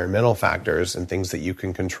environmental factors and things that you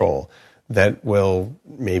can control that will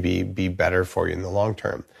maybe be better for you in the long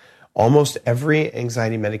term. Almost every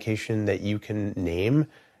anxiety medication that you can name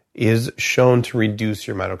is shown to reduce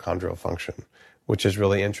your mitochondrial function, which is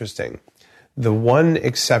really interesting. The one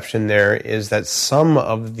exception there is that some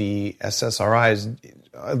of the SSRIs,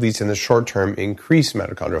 at least in the short term, increase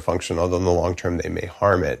mitochondrial function, although in the long term they may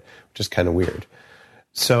harm it, which is kind of weird.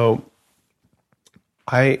 So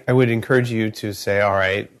I would encourage you to say, all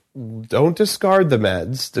right, don't discard the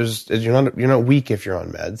meds. You're not weak if you're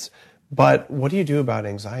on meds, but what do you do about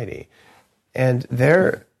anxiety? And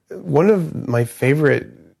one of my favorite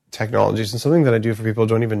technologies, and something that I do for people who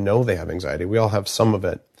don't even know they have anxiety, we all have some of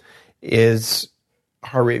it, is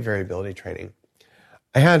heart rate variability training.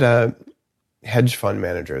 I had a hedge fund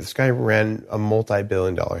manager. This guy ran a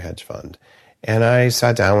multi-billion-dollar hedge fund. And I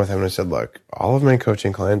sat down with him and I said, look, all of my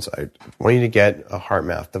coaching clients, I want you to get a heart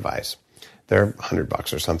math device. They're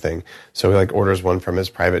 $100 or something. So he orders one from his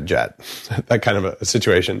private jet, that kind of a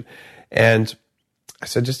situation. And I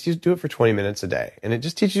said, just do it for 20 minutes a day. And it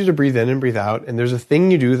just teaches you to breathe in and breathe out. And there's a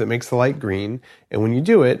thing you do that makes the light green. And when you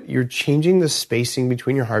do it, you're changing the spacing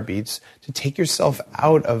between your heartbeats to take yourself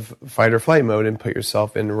out of fight or flight mode and put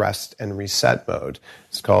yourself in rest and reset mode.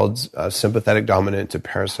 It's called sympathetic dominant to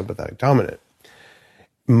parasympathetic dominant.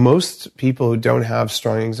 Most people who don't have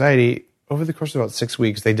strong anxiety, over the course of about 6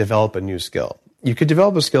 weeks, they develop a new skill. You could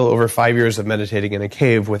develop a skill over 5 years of meditating in a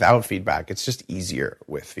cave without feedback. It's just easier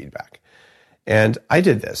with feedback. And I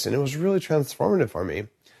did this, and it was really transformative for me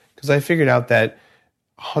because I figured out that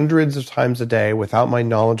hundreds of times a day, without my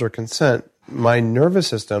knowledge or consent, my nervous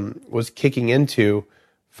system was kicking into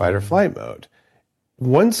fight or flight mode.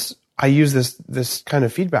 Once I used this kind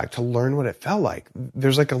of feedback to learn what it felt like,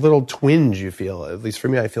 there's a little twinge you feel, at least for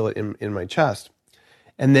me, I feel it in my chest.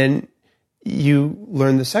 And then you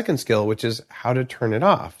learn the second skill, which is how to turn it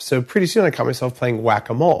off. So pretty soon I caught myself playing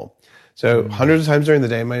whack-a-mole. So hundreds of times during the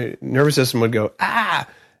day, my nervous system would go, ah,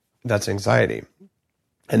 that's anxiety.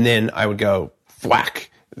 And then I would go, thwack,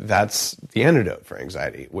 that's the antidote for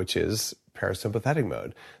anxiety, which is parasympathetic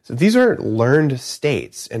mode. So these are learned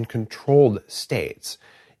states and controlled states.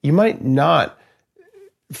 You might not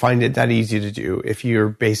find it that easy to do if your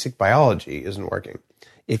basic biology isn't working.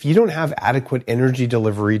 If you don't have adequate energy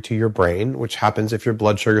delivery to your brain, which happens if your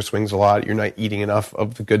blood sugar swings a lot, you're not eating enough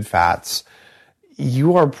of the good fats,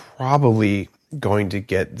 you are probably going to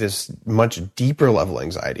get this much deeper level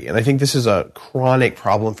anxiety. And I think this is a chronic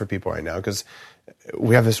problem for people right now because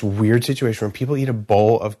we have this weird situation where people eat a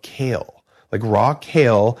bowl of kale, raw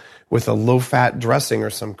kale with a low-fat dressing or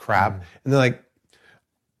some crap, and they're like,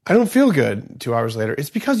 I don't feel good 2 hours later. It's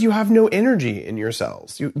because you have no energy in your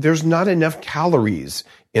cells. There's not enough calories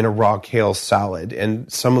in a raw kale salad,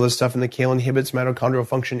 and some of the stuff in the kale inhibits mitochondrial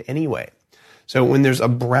function anyway. So when there's a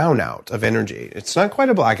brownout of energy, it's not quite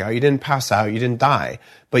a blackout. You didn't pass out. You didn't die.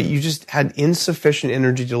 But you just had insufficient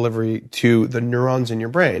energy delivery to the neurons in your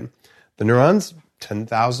brain. The neurons,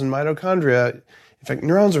 10,000 mitochondria. In fact,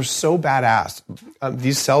 neurons are so badass.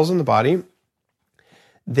 These cells in the body,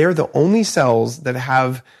 they're the only cells that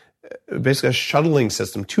have basically a shuttling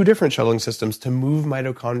system, two different shuttling systems to move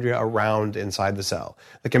mitochondria around inside the cell.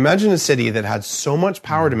 Imagine a city that had so much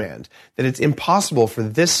power demand that it's impossible for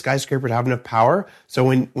this skyscraper to have enough power. So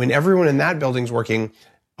when everyone in that building's working,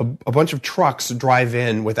 a bunch of trucks drive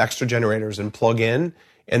in with extra generators and plug in,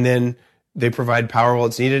 and then they provide power while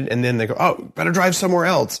it's needed, and then they go, oh, better drive somewhere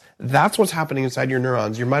else. That's what's happening inside your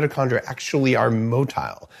neurons. Your mitochondria actually are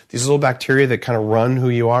motile. These little bacteria that kind of run who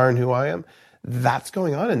you are and who I am, that's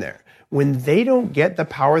going on in there. When they don't get the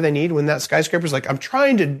power they need, when that skyscraper's like, I'm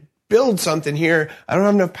trying to build something here, I don't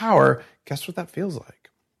have enough power, guess what that feels like?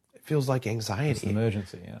 It feels like anxiety. It's an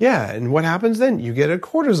emergency, yeah. Yeah, and what happens then? You get a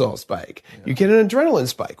cortisol spike. Yeah. You get an adrenaline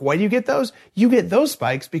spike. Why do you get those? You get those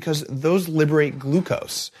spikes because those liberate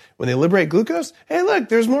glucose. When they liberate glucose, hey, look,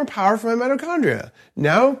 there's more power for my mitochondria.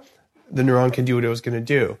 Now, the neuron can do what it was going to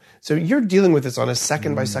do. So you're dealing with this on a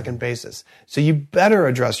second-by-second basis. So you better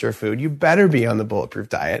address your food. You better be on the bulletproof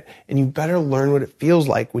diet, and you better learn what it feels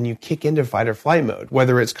like when you kick into fight or flight mode,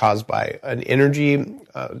 whether it's caused by an energy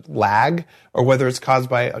lag or whether it's caused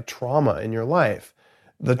by a trauma in your life.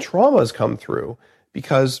 The traumas come through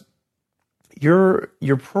because you're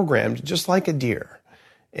programmed just like a deer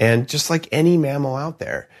and just like any mammal out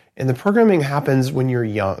there. And the programming happens when you're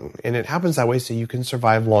young, and it happens that way so you can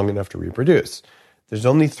survive long enough to reproduce. There's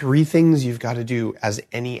only 3 things you've got to do as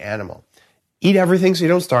any animal. Eat everything so you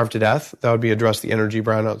don't starve to death. That would be address the energy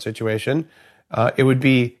brownout situation. It would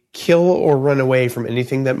be kill or run away from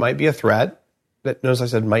anything that might be a threat. notice I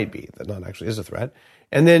said might be, that not actually is a threat.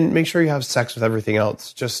 And then make sure you have sex with everything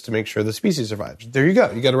else just to make sure the species survives. There you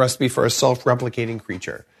go. You got a recipe for a self-replicating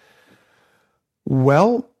creature.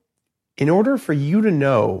 Well, in order for you to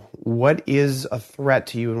know what is a threat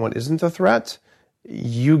to you and what isn't a threat,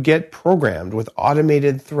 you get programmed with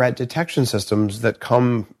automated threat detection systems that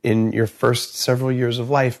come in your first several years of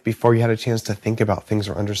life before you had a chance to think about things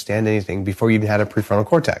or understand anything, before you even had a prefrontal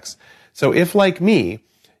cortex. So if, like me,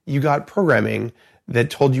 you got programming that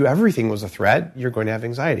told you everything was a threat, you're going to have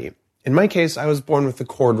anxiety. In my case, I was born with the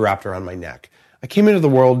cord wrapped around my neck. I came into the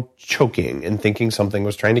world choking and thinking something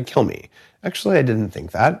was trying to kill me. Actually, I didn't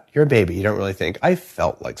think that. You're a baby. You don't really think. I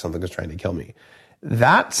felt like something was trying to kill me.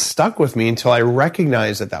 That stuck with me until I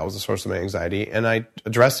recognized that that was the source of my anxiety, and I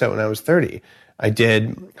addressed it when I was 30. I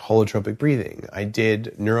did holotropic breathing. I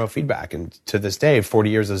did neurofeedback. And to this day, 40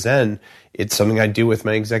 years of Zen, it's something I do with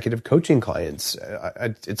my executive coaching clients.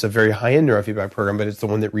 It's a very high-end neurofeedback program, but it's the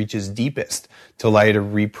one that reaches deepest to allow you to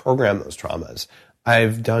reprogram those traumas.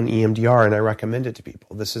 I've done EMDR, and I recommend it to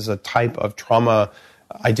people. This is a type of trauma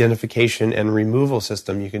identification and removal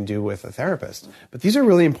system you can do with a therapist. But these are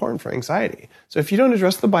really important for anxiety. So if you don't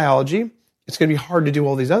address the biology, it's going to be hard to do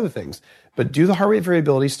all these other things. But do the heart rate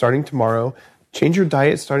variability starting tomorrow. Change your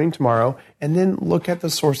diet starting tomorrow, and then look at the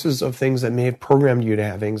sources of things that may have programmed you to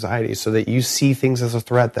have anxiety so that you see things as a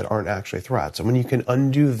threat that aren't actually threats. And when you can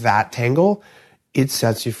undo that tangle, it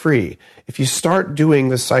sets you free. If you start doing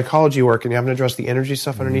the psychology work and you haven't addressed the energy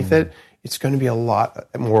stuff underneath it, it's going to be a lot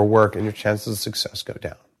more work and your chances of success go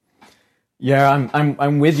down. Yeah,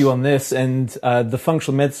 I'm with you on this, and the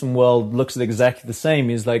functional medicine world looks at exactly the same.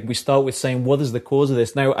 Is like we start with saying, what is the cause of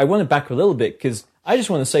this? Now, I want to back a little bit because I just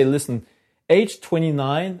want to say, listen, age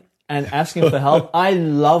 29 and asking for help, I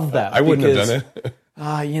love that. I wouldn't have done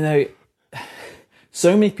it.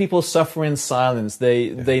 So many people suffer in silence.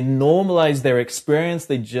 They normalize their experience.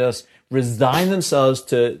 They just resign themselves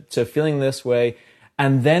to feeling this way.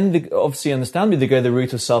 And then, obviously, understandably, they go the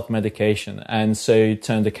route of self-medication. And so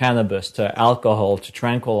turn to cannabis, to alcohol, to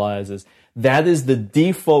tranquilizers. That is the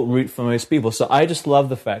default route for most people. So I just love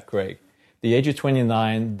the fact, Craig, the age of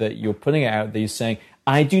 29, that you're putting it out there, you're saying,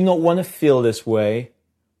 I do not want to feel this way.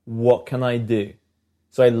 What can I do?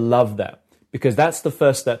 So I love that, because that's the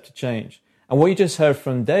first step to change. And what you just heard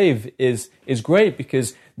from Dave is great,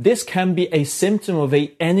 because this can be a symptom of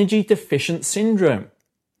a energy deficient syndrome.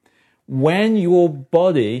 When your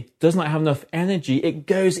body does not have enough energy, it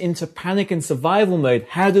goes into panic and survival mode.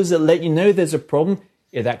 How does it let you know there's a problem?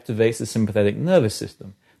 It activates the sympathetic nervous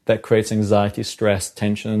system that creates anxiety, stress,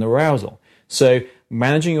 tension, and arousal. So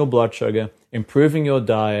managing your blood sugar, improving your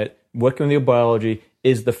diet, working with your biology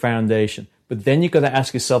is the foundation. But then you've got to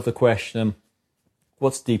ask yourself the question,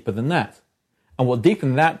 what's deeper than that? And what deeper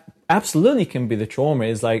than that absolutely can be the trauma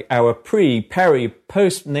is like our pre, peri,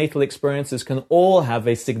 postnatal experiences can all have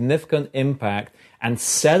a significant impact and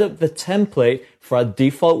set up the template for our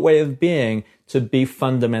default way of being to be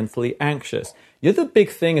fundamentally anxious. The other big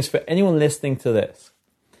thing is for anyone listening to this,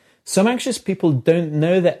 some anxious people don't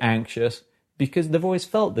know they're anxious because they've always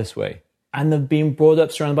felt this way and they've been brought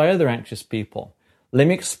up surrounded by other anxious people. Let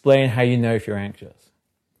me explain how you know if you're anxious.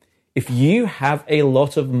 If you have a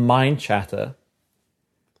lot of mind chatter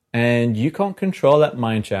and you can't control that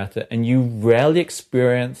mind chatter and you rarely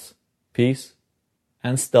experience peace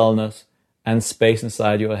and stillness and space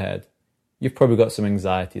inside your head, you've probably got some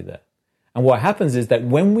anxiety there. And what happens is that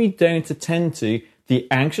when we don't attend to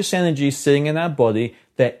the anxious energy sitting in our body,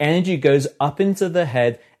 the energy goes up into the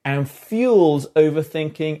head and fuels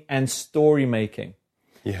overthinking and story making.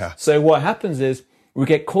 Yeah. So what happens is we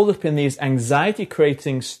get caught up in these anxiety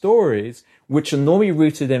creating stories, which are normally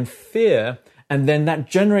rooted in fear. And then that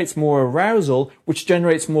generates more arousal, which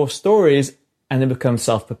generates more stories, and it becomes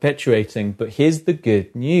self-perpetuating. But here's the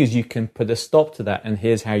good news. You can put a stop to that, and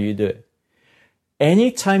here's how you do it.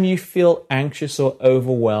 Anytime you feel anxious or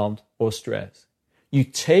overwhelmed or stressed, you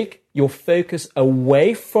take your focus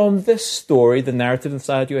away from the story, the narrative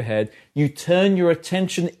inside your head. You turn your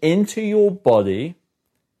attention into your body.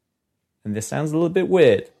 And this sounds a little bit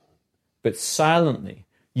weird, but silently,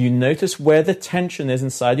 you notice where the tension is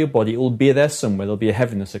inside your body. It will be there somewhere. There'll be a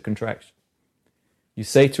heaviness, a contraction. You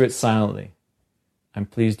say to it silently, I'm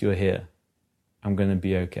pleased you're here. I'm going to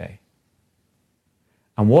be okay.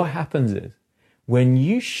 And what happens is, when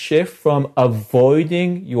you shift from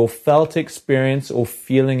avoiding your felt experience or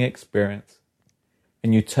feeling experience,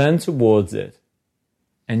 and you turn towards it,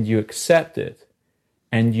 and you accept it,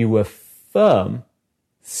 and you affirm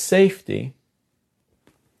safety,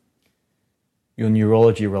 your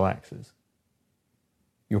neurology relaxes.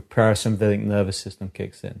 Your parasympathetic nervous system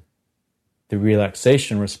kicks in. The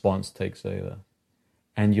relaxation response takes over.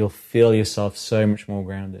 and you'll feel yourself so much more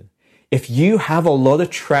grounded. If you have a lot of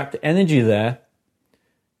trapped energy there,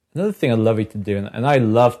 another thing I'd love you to do, and I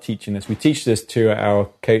love teaching this, we teach this to our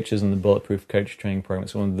coaches in the Bulletproof Coach Training Program.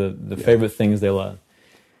 It's one of the favorite things they learn.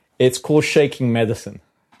 It's called shaking medicine.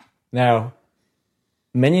 Now,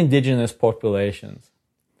 many indigenous populations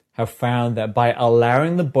have found that by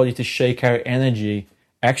allowing the body to shake out energy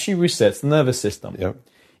actually resets the nervous system. Yep.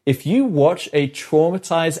 If you watch a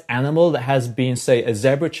traumatized animal that has been, say, a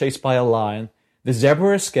zebra chased by a lion, the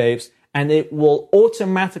zebra escapes and it will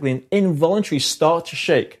automatically and involuntarily start to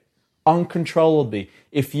shake uncontrollably.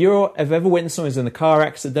 If you've ever witnessed someone who's in a car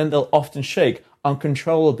accident, they'll often shake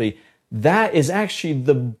uncontrollably. That is actually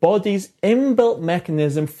the body's inbuilt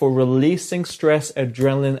mechanism for releasing stress,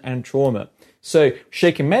 adrenaline, and trauma. So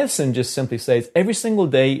shaking medicine just simply says every single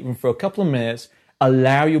day, even for a couple of minutes,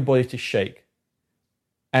 allow your body to shake.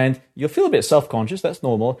 And you'll feel a bit self-conscious, that's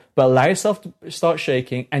normal, but allow yourself to start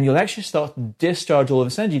shaking and you'll actually start to discharge all of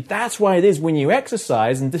this energy. That's why it is when you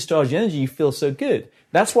exercise and discharge energy, you feel so good.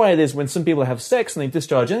 That's why it is when some people have sex and they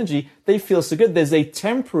discharge energy, they feel so good. There's a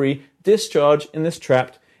temporary discharge in this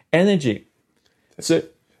trapped energy. So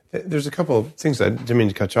there's a couple of things I didn't mean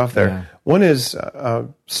to cut you off there. Yeah. One is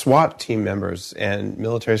SWAT team members and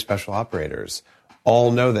military special operators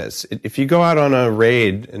all know this. If you go out on a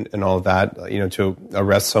raid and all of that, to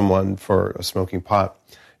arrest someone for smoking pot,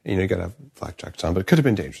 you got to have flak jackets on, but it could have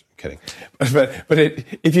been dangerous. I'm kidding. But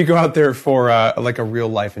if you go out there for like a real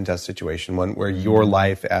life and death situation, one where your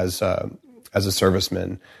life as a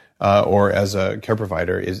serviceman or as a care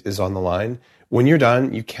provider is on the line, when you're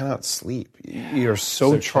done, you cannot sleep. You're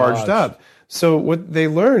so charged up. So what they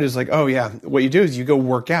learned is like, oh yeah, what you do is you go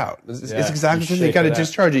work out. It's exactly the thing. You got to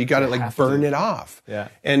discharge it. You got to like burn it off. Yeah.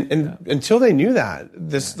 And until they knew that,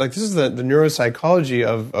 this is the neuropsychology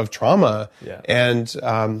of trauma. Yeah. And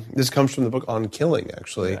this comes from the book On Killing,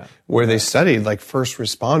 actually, where they studied like first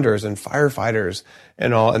responders and firefighters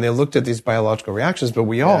and all, and they looked at these biological reactions. But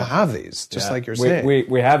we all have these, just like you're saying.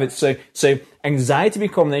 We have it. So anxiety be a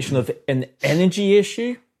combination of an energy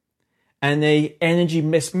issue and a energy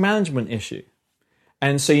mismanagement issue.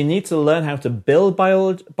 And so you need to learn how to build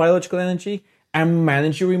biological energy and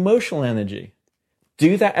manage your emotional energy.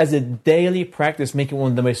 Do that as a daily practice, make it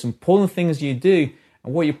one of the most important things you do.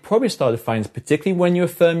 And what you probably start to find is, particularly when you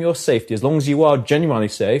affirm your safety, as long as you are genuinely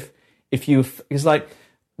safe, it's like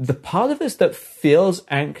the part of us that feels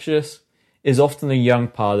anxious is often a young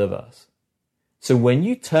part of us. So when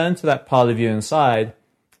you turn to that part of you inside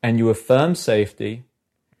and you affirm safety,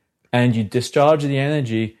 and you discharge the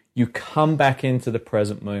energy, you come back into the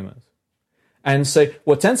present moment. And so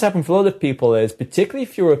what tends to happen for a lot of people is, particularly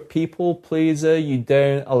if you're a people pleaser, you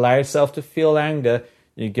don't allow yourself to feel anger,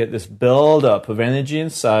 you get this build up of energy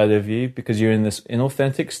inside of you because you're in this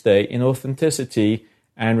inauthentic state. Inauthenticity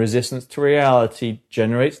and resistance to reality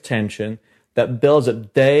generates tension that builds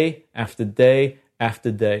up day after day after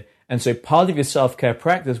day. And so part of your self-care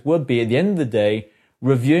practice would be, at the end of the day,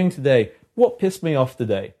 reviewing today, what pissed me off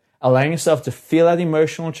today? Allowing yourself to feel that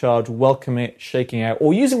emotional charge, welcome it, shaking out,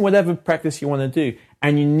 or using whatever practice you want to do.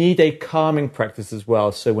 And you need a calming practice as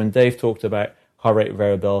well. So when Dave talked about heart rate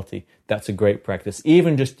variability, that's a great practice.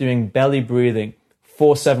 Even just doing belly breathing,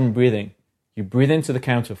 4-7 breathing. You breathe into the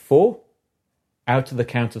count of 4, out to the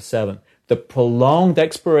count of 7. The prolonged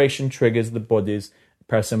expiration triggers the body's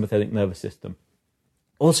parasympathetic nervous system.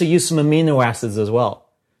 Also use some amino acids as well.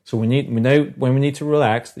 So we know when we need to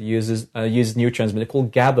relax, it uses neurotransmitter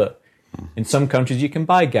called GABA. In some countries, you can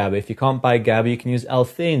buy GABA. If you can't buy GABA, you can use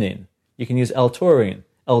L-theanine. You can use L-taurine,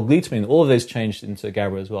 L-glutamine. All of those changed into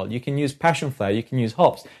GABA as well. You can use passion flower. You can use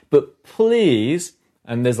hops. But please,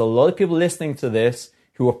 and there's a lot of people listening to this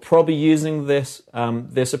who are probably using this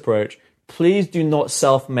approach, please do not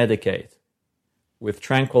self-medicate with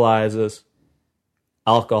tranquilizers,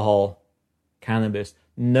 alcohol, cannabis.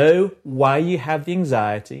 Know why you have the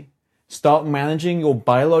anxiety. Start managing your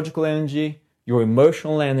biological energy, your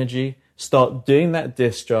emotional energy. Start doing that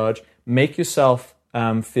discharge. Make yourself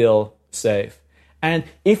feel safe. And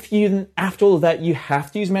if you, after all of that, you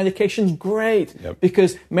have to use medications, great. Yep.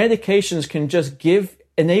 Because medications can just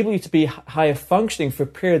enable you to be higher functioning for a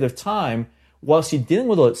period of time whilst you're dealing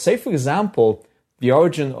with all it. Say, for example, the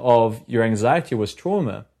origin of your anxiety was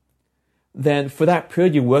trauma. Then for that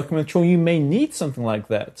period you're working with trauma, you may need something like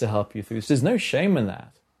that to help you through. So there's no shame in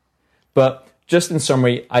that. But just in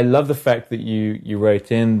summary, I love the fact that you wrote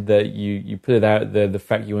in, that you put it out there, the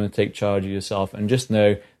fact you want to take charge of yourself, and just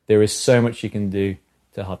know there is so much you can do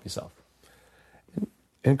to help yourself.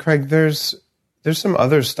 And Craig, there's some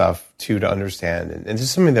other stuff too to understand. And this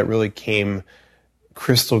is something that really came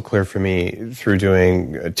crystal clear for me through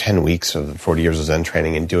doing 10 weeks of 40 years of Zen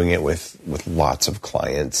training and doing it with lots of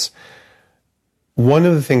clients. One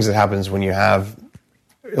of the things that happens when you have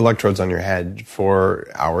electrodes on your head for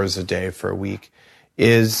hours a day for a week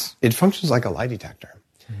is it functions like a lie detector.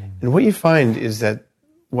 And what you find is that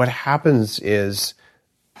what happens is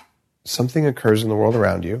something occurs in the world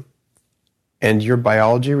around you, and your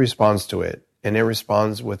biology responds to it, and it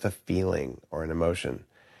responds with a feeling or an emotion.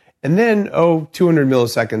 And then, 200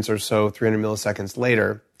 milliseconds or so, 300 milliseconds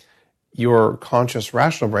later, your conscious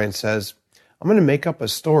rational brain says, I'm going to make up a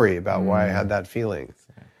story about why I had that feeling.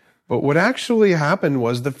 But what actually happened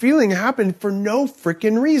was the feeling happened for no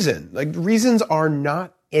freaking reason. Like, reasons are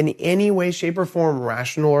not in any way, shape, or form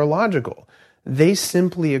rational or logical. They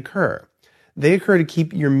simply occur. They occur to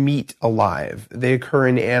keep your meat alive. They occur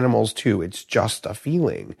in animals too. It's just a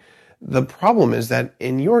feeling. The problem is that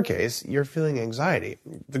in your case, you're feeling anxiety.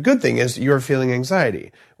 The good thing is you're feeling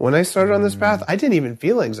anxiety. When I started on this path, I didn't even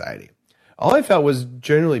feel anxiety. All I felt was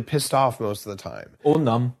generally pissed off most of the time. Or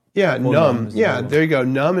numb. Yeah, numb. Yeah, there you go.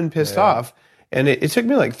 Numb and pissed off. And it took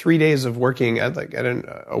me like 3 days of working at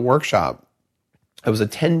a workshop. It was a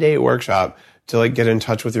 10-day workshop to like get in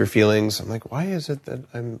touch with your feelings. I'm like, why is it that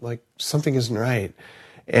I'm like, something isn't right?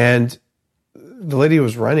 And the lady who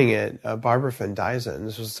was running it, Barbara Van Dysen,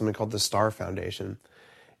 this was something called the Star Foundation.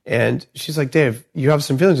 And she's like, Dave, you have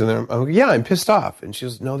some feelings in there. I'm like, yeah, I'm pissed off. And she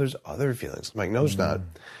goes, no, there's other feelings. I'm like, no, there's not.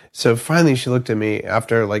 So finally she looked at me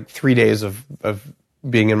after like 3 days of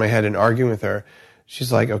being in my head and arguing with her.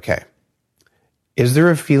 She's like, okay, is there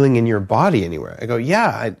a feeling in your body anywhere? I go,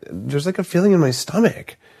 yeah, there's like a feeling in my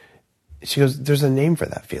stomach. She goes, there's a name for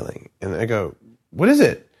that feeling. And I go, what is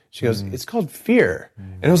it? She goes, it's called fear.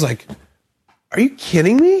 And I was like, are you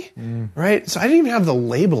kidding me? Right? So I didn't even have the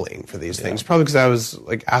labeling for these things, probably because I was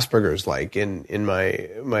like Asperger's like in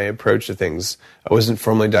my approach to things. I wasn't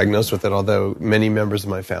formally diagnosed with it, although many members of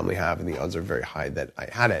my family have, and the odds are very high that I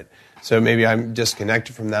had it. So maybe I'm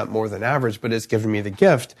disconnected from that more than average, but it's given me the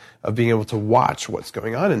gift of being able to watch what's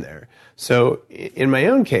going on in there. So in my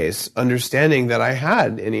own case, understanding that I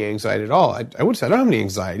had any anxiety at all, I would say I don't have any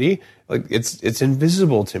anxiety. Like it's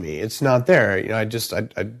invisible to me. It's not there. You know,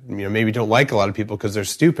 I maybe don't like a lot of people because they're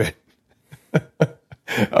stupid.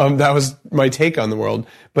 That was my take on the world.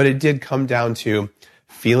 But it did come down to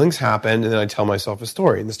feelings happen, and then I tell myself a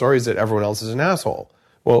story. And the story is that everyone else is an asshole.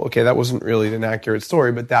 Well, okay, that wasn't really an accurate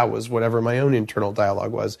story, but that was whatever my own internal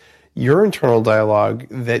dialogue was. Your internal dialogue,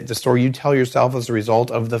 that the story you tell yourself as a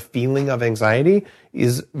result of the feeling of anxiety,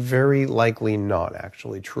 is very likely not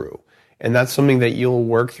actually true. And that's something that you'll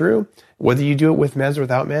work through. Whether you do it with meds or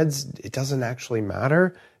without meds, it doesn't actually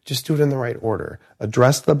matter. Just do it in the right order.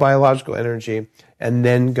 Address the biological energy and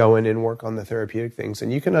then go in and work on the therapeutic things.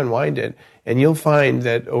 And you can unwind it. And you'll find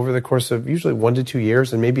that over the course of usually 1 to 2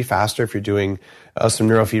 years, and maybe faster if you're doing some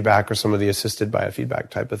neurofeedback or some of the assisted biofeedback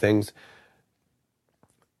type of things,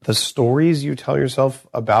 the stories you tell yourself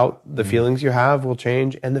about the feelings you have will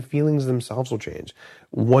change, and the feelings themselves will change.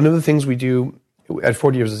 One of the things we do at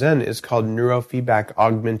 40 Years of Zen is called neurofeedback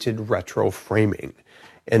augmented retroframing.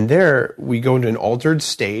 And there we go into an altered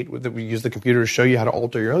state. We use the computer to show you how to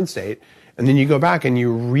alter your own state. And then you go back and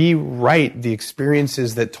you rewrite the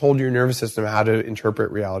experiences that told your nervous system how to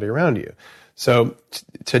interpret reality around you. So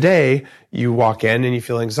today you walk in and you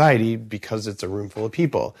feel anxiety because it's a room full of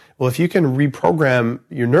people. Well, if you can reprogram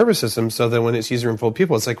your nervous system so that when it sees a room full of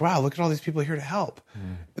people, it's like, wow, look at all these people here to help.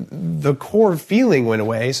 The core feeling went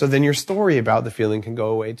away, so then your story about the feeling can go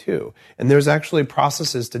away too. And there's actually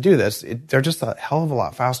processes to do this. They're just a hell of a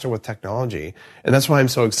lot faster with technology. And that's why I'm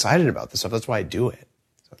so excited about this stuff. That's why I do it.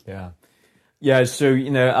 So. Yeah, so,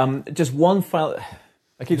 just one final...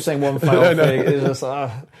 I keep saying one final thing. It's just,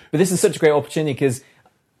 but this is such a great opportunity because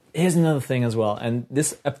here's another thing as well. And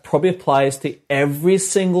this probably applies to every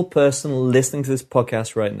single person listening to this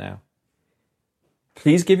podcast right now.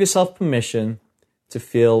 Please give yourself permission to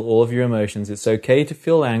feel all of your emotions. It's okay to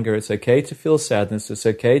feel anger. It's okay to feel sadness. It's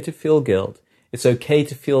okay to feel guilt. It's okay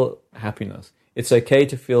to feel happiness. It's okay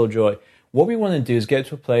to feel joy. What we want to do is get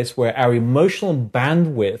to a place where our emotional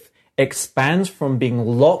bandwidth expands from being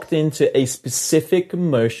locked into a specific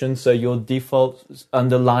emotion. So your default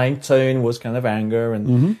underlying tone was kind of anger,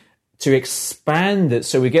 and to expand it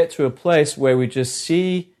so we get to a place where we just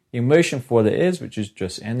see emotion for what it is, which is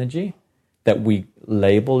just energy that we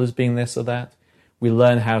label as being this or that. We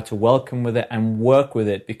learn how to welcome with it and work with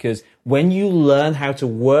it, because when you learn how to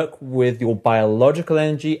work with your biological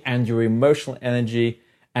energy and your emotional energy,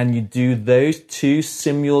 and you do those two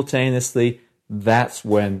simultaneously, that's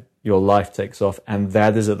when your life takes off, and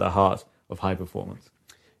that is at the heart of high performance.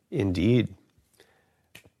 Indeed.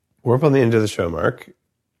 We're up on the end of the show, Mark.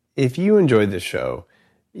 If you enjoyed this show,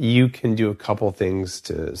 you can do a couple things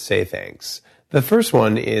to say thanks. The first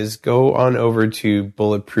one is go on over to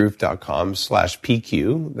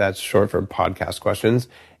bulletproof.com/PQ. That's short for podcast questions,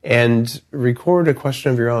 and record a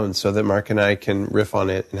question of your own so that Mark and I can riff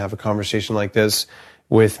on it and have a conversation like this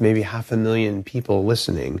with maybe 500,000 people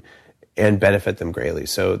listening and benefit them greatly.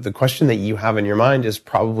 So the question that you have in your mind is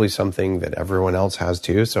probably something that everyone else has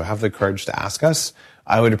too. So have the courage to ask us.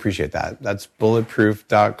 I would appreciate that. That's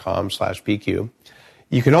bulletproof.com/PQ.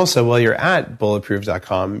 You can also, while you're at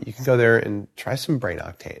bulletproof.com, you can go there and try some Brain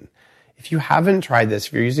Octane. If you haven't tried this,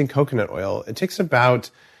 if you're using coconut oil, it takes about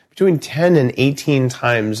between 10 and 18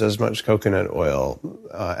 times as much coconut oil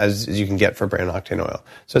as you can get for Brain Octane oil.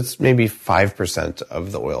 So it's maybe 5%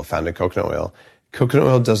 of the oil found in coconut oil. Coconut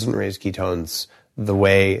oil doesn't raise ketones the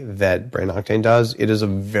way that Brain Octane does. It is a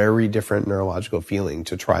very different neurological feeling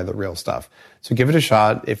to try the real stuff. So give it a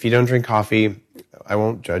shot. If you don't drink coffee, I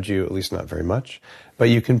won't judge you, at least not very much. But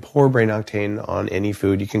you can pour Brain Octane on any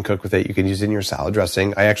food. You can cook with it. You can use it in your salad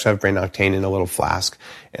dressing. I actually have Brain Octane in a little flask.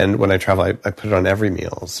 And when I travel, I put it on every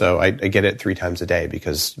meal. So I get it 3 times a day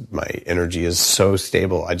because my energy is so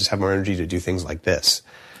stable. I just have more energy to do things like this.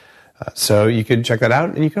 So you could check that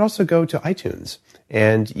out. And you could also go to iTunes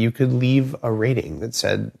and you could leave a rating that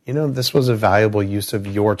said, this was a valuable use of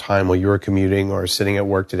your time while you were commuting or sitting at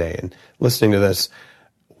work today and listening to this.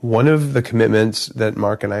 One of the commitments that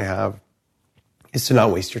Mark and I have is to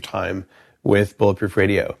not waste your time with Bulletproof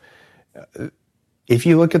Radio. If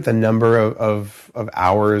you look at the number of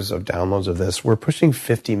hours of downloads of this, we're pushing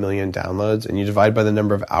 50 million downloads, and you divide by the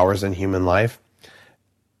number of hours in human life,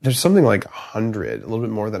 there's something like 100, a little bit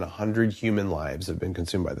more than 100 human lives have been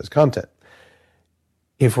consumed by this content.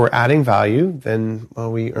 If we're adding value, then,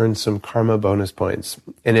 we earn some karma bonus points.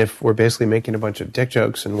 And if we're basically making a bunch of dick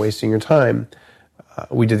jokes and wasting your time,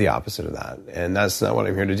 we do the opposite of that. And that's not what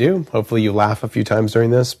I'm here to do. Hopefully you laugh a few times during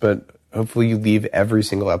this, but hopefully you leave every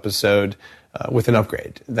single episode with an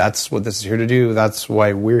upgrade. That's what this is here to do. That's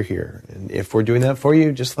why we're here. And if we're doing that for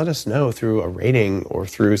you, just let us know through a rating or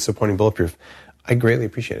through supporting Bulletproof. I greatly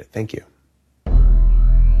appreciate it. Thank you.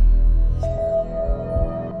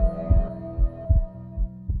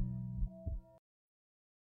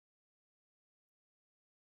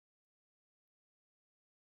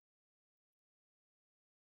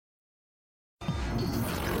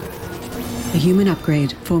 The Human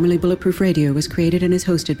Upgrade, formerly Bulletproof Radio, was created and is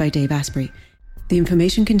hosted by Dave Asprey. The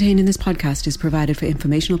information contained in this podcast is provided for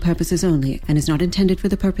informational purposes only and is not intended for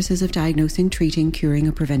the purposes of diagnosing, treating, curing,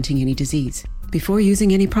 or preventing any disease. Before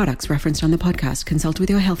using any products referenced on the podcast, consult with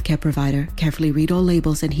your healthcare provider, carefully read all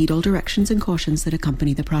labels, and heed all directions and cautions that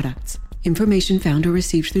accompany the products. Information found or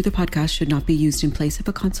received through the podcast should not be used in place of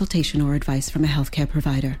a consultation or advice from a healthcare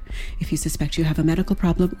provider. If you suspect you have a medical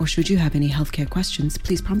problem or should you have any healthcare questions,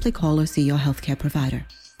 please promptly call or see your healthcare provider.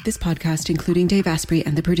 This podcast, including Dave Asprey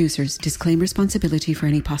and the producers, disclaim responsibility for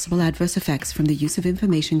any possible adverse effects from the use of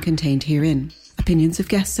information contained herein. Opinions of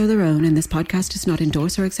guests are their own, and this podcast does not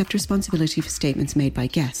endorse or accept responsibility for statements made by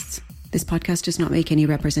guests. This podcast does not make any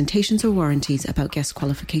representations or warranties about guest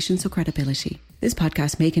qualifications or credibility. This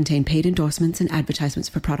podcast may contain paid endorsements and advertisements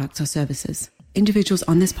for products or services. Individuals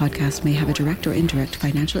on this podcast may have a direct or indirect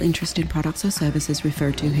financial interest in products or services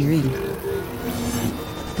referred to herein.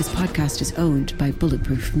 This podcast is owned by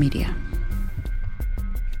Bulletproof Media.